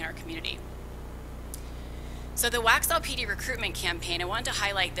programs happening in our community. So the Waxhaw PD recruitment campaign, I wanted to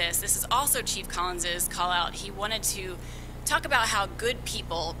highlight this. This is also Chief Collins's call out. He wanted to talk about how good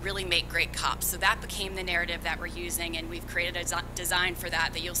people really make great cops. So that became the narrative that we're using, and we've created a design for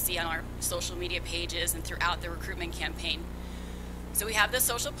that you'll see on our social media pages and throughout the recruitment campaign. So we have the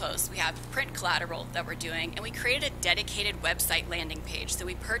social posts, we have print collateral that we're doing, and we created a dedicated website landing page. So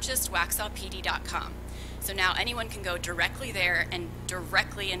we purchased waxhawpd.com. So now anyone can go directly there and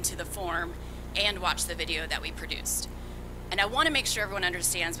directly into the form and watch the video that we produced. And I want to make sure everyone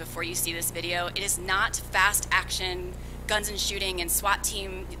understands before you see this video, it is not fast action, guns and shooting and SWAT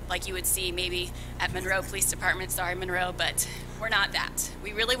team like you would see maybe at Monroe Police Department. Sorry, Monroe, but we're not that.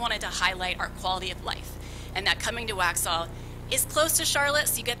 We really wanted to highlight our quality of life, and that coming to Waxhaw is close to Charlotte,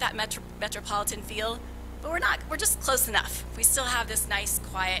 so you get that metropolitan feel, but we're just close enough. We still have this nice,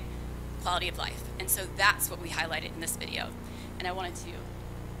 quiet quality of life, and so that's what we highlighted in this video. And I wanted to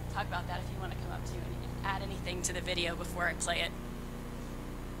talk about that if you want to come up to and add anything to the video before I play it.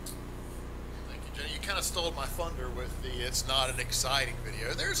 Thank you, Jenny. You kind of stole my thunder with the "it's not an exciting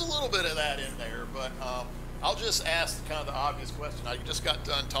video." There's a little bit of that in there, but I'll just ask kind of the obvious question. I just got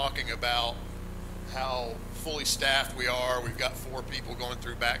done talking about how fully staffed we are. We've got 4 people going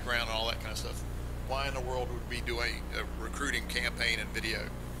through background and all that kind of stuff. Why in the world would we be doing a recruiting campaign and video?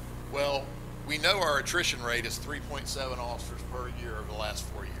 Well, we know our attrition rate is 3.7 officers per year over the last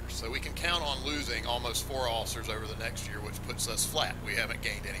 4 years. So we can count on losing almost 4 officers over the next year, which puts us flat. We haven't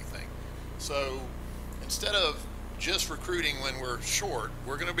gained anything. So instead of just recruiting when we're short,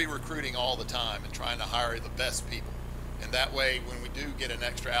 we're going to be recruiting all the time and trying to hire the best people. And that way, when we do get an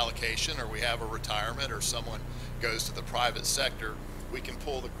extra allocation or we have a retirement or someone goes to the private sector, we can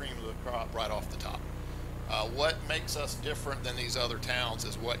pull the cream of the crop right off the top. What makes us different than these other towns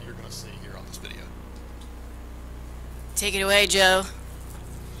is what you're going to see here on this video. Take it away, Joe.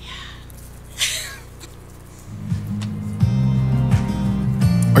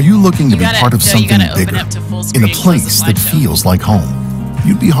 Are you looking to be part of Joe, something open bigger up to full in screen a and close place the that slideshow. feels like home?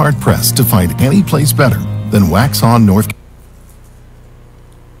 You'd be hard-pressed to find any place better than Waxhaw, North Carolina.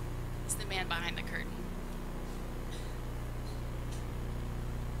 It's the man behind the curtain.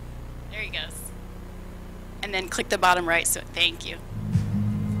 There he goes. And then click the bottom right, so thank you.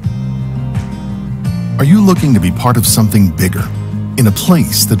 Are you looking to be part of something bigger in a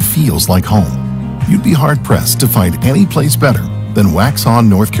place that feels like home? You'd be hard-pressed to find any place better than Waxhaw,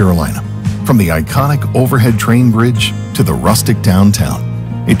 North Carolina. From the iconic overhead train bridge to the rustic downtown,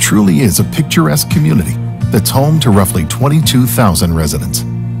 it truly is a picturesque community that's home to roughly 22,000 residents.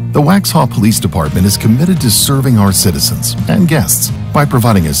 The Waxhaw Police Department is committed to serving our citizens and guests by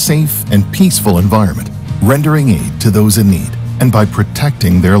providing a safe and peaceful environment, rendering aid to those in need, and by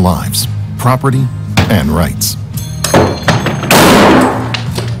protecting their lives, property, and rights.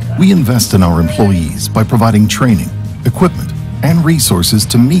 We invest in our employees by providing training, equipment, and resources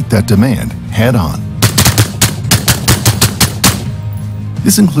to meet that demand head-on.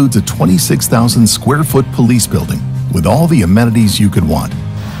 This includes a 26,000 square foot police building with all the amenities you could want,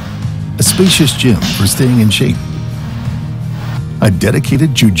 a spacious gym for staying in shape, a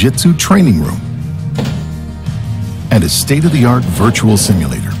dedicated jiu-jitsu training room, and a state-of-the-art virtual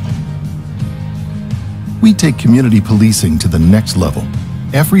simulator. We take community policing to the next level.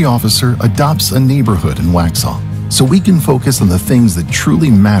 Every officer adopts a neighborhood in Waxhaw, so we can focus on the things that truly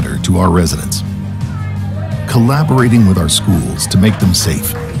matter to our residents. Collaborating with our schools to make them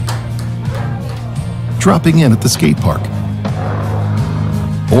safe. Dropping in at the skate park.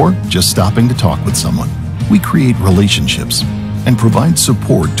 Or just stopping to talk with someone. We create relationships and provide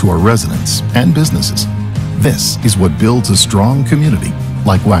support to our residents and businesses. This is what builds a strong community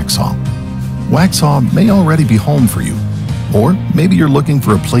like Waxhaw. Waxhaw may already be home for you, or maybe you're looking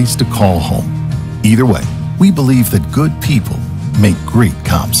for a place to call home. Either way, we believe that good people make great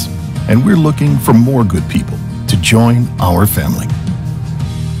cops, and we're looking for more good people to join our family.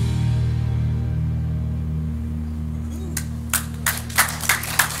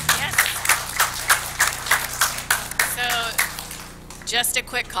 So, just a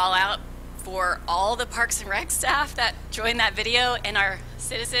quick call out for all the Parks and Rec staff that joined that video and our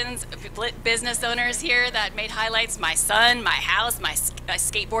citizens, business owners here that made highlights, my son, my house, my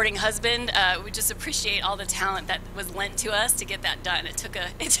skateboarding husband. We just appreciate all the talent that was lent to us to get that done. It took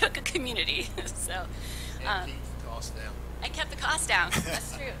a community. So, And keep the cost down. I kept the cost down.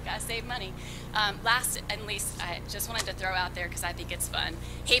 That's true. Gotta save money. Last and least, I just wanted to throw out there because I think it's fun.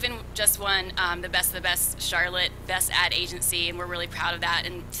 Haven just won the Best of the Best Charlotte Best Ad Agency, and we're really proud of that.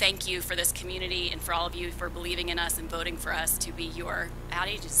 And thank you for this community and for all of you for believing in us and voting for us to be your ad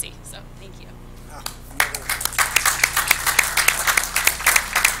agency. So thank you.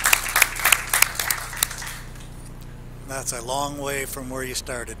 That's a long way from where you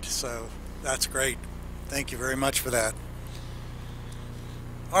started, so that's great. Thank you very much for that.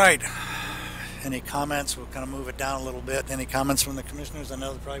 All right, any comments? We'll kind of move it down a little bit. Any comments from the commissioners? I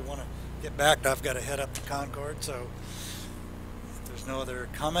know they probably want to get back. I've got to head up to Concord, so if there's no other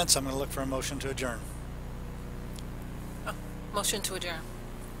comments, I'm going to look for a motion to adjourn. Motion to adjourn.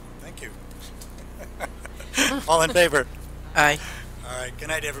 Thank you. All in favor? Aye. All right, good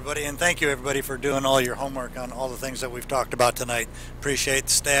night, everybody, and thank you, everybody, for doing all your homework on all the things that we've talked about tonight. Appreciate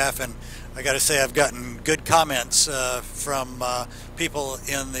the staff, and I got to say I've gotten good comments from people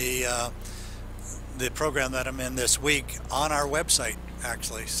in the program that I'm in this week on our website,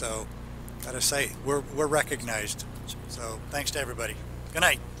 actually. So, got to say we're recognized. So, thanks to everybody. Good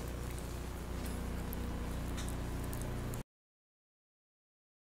night.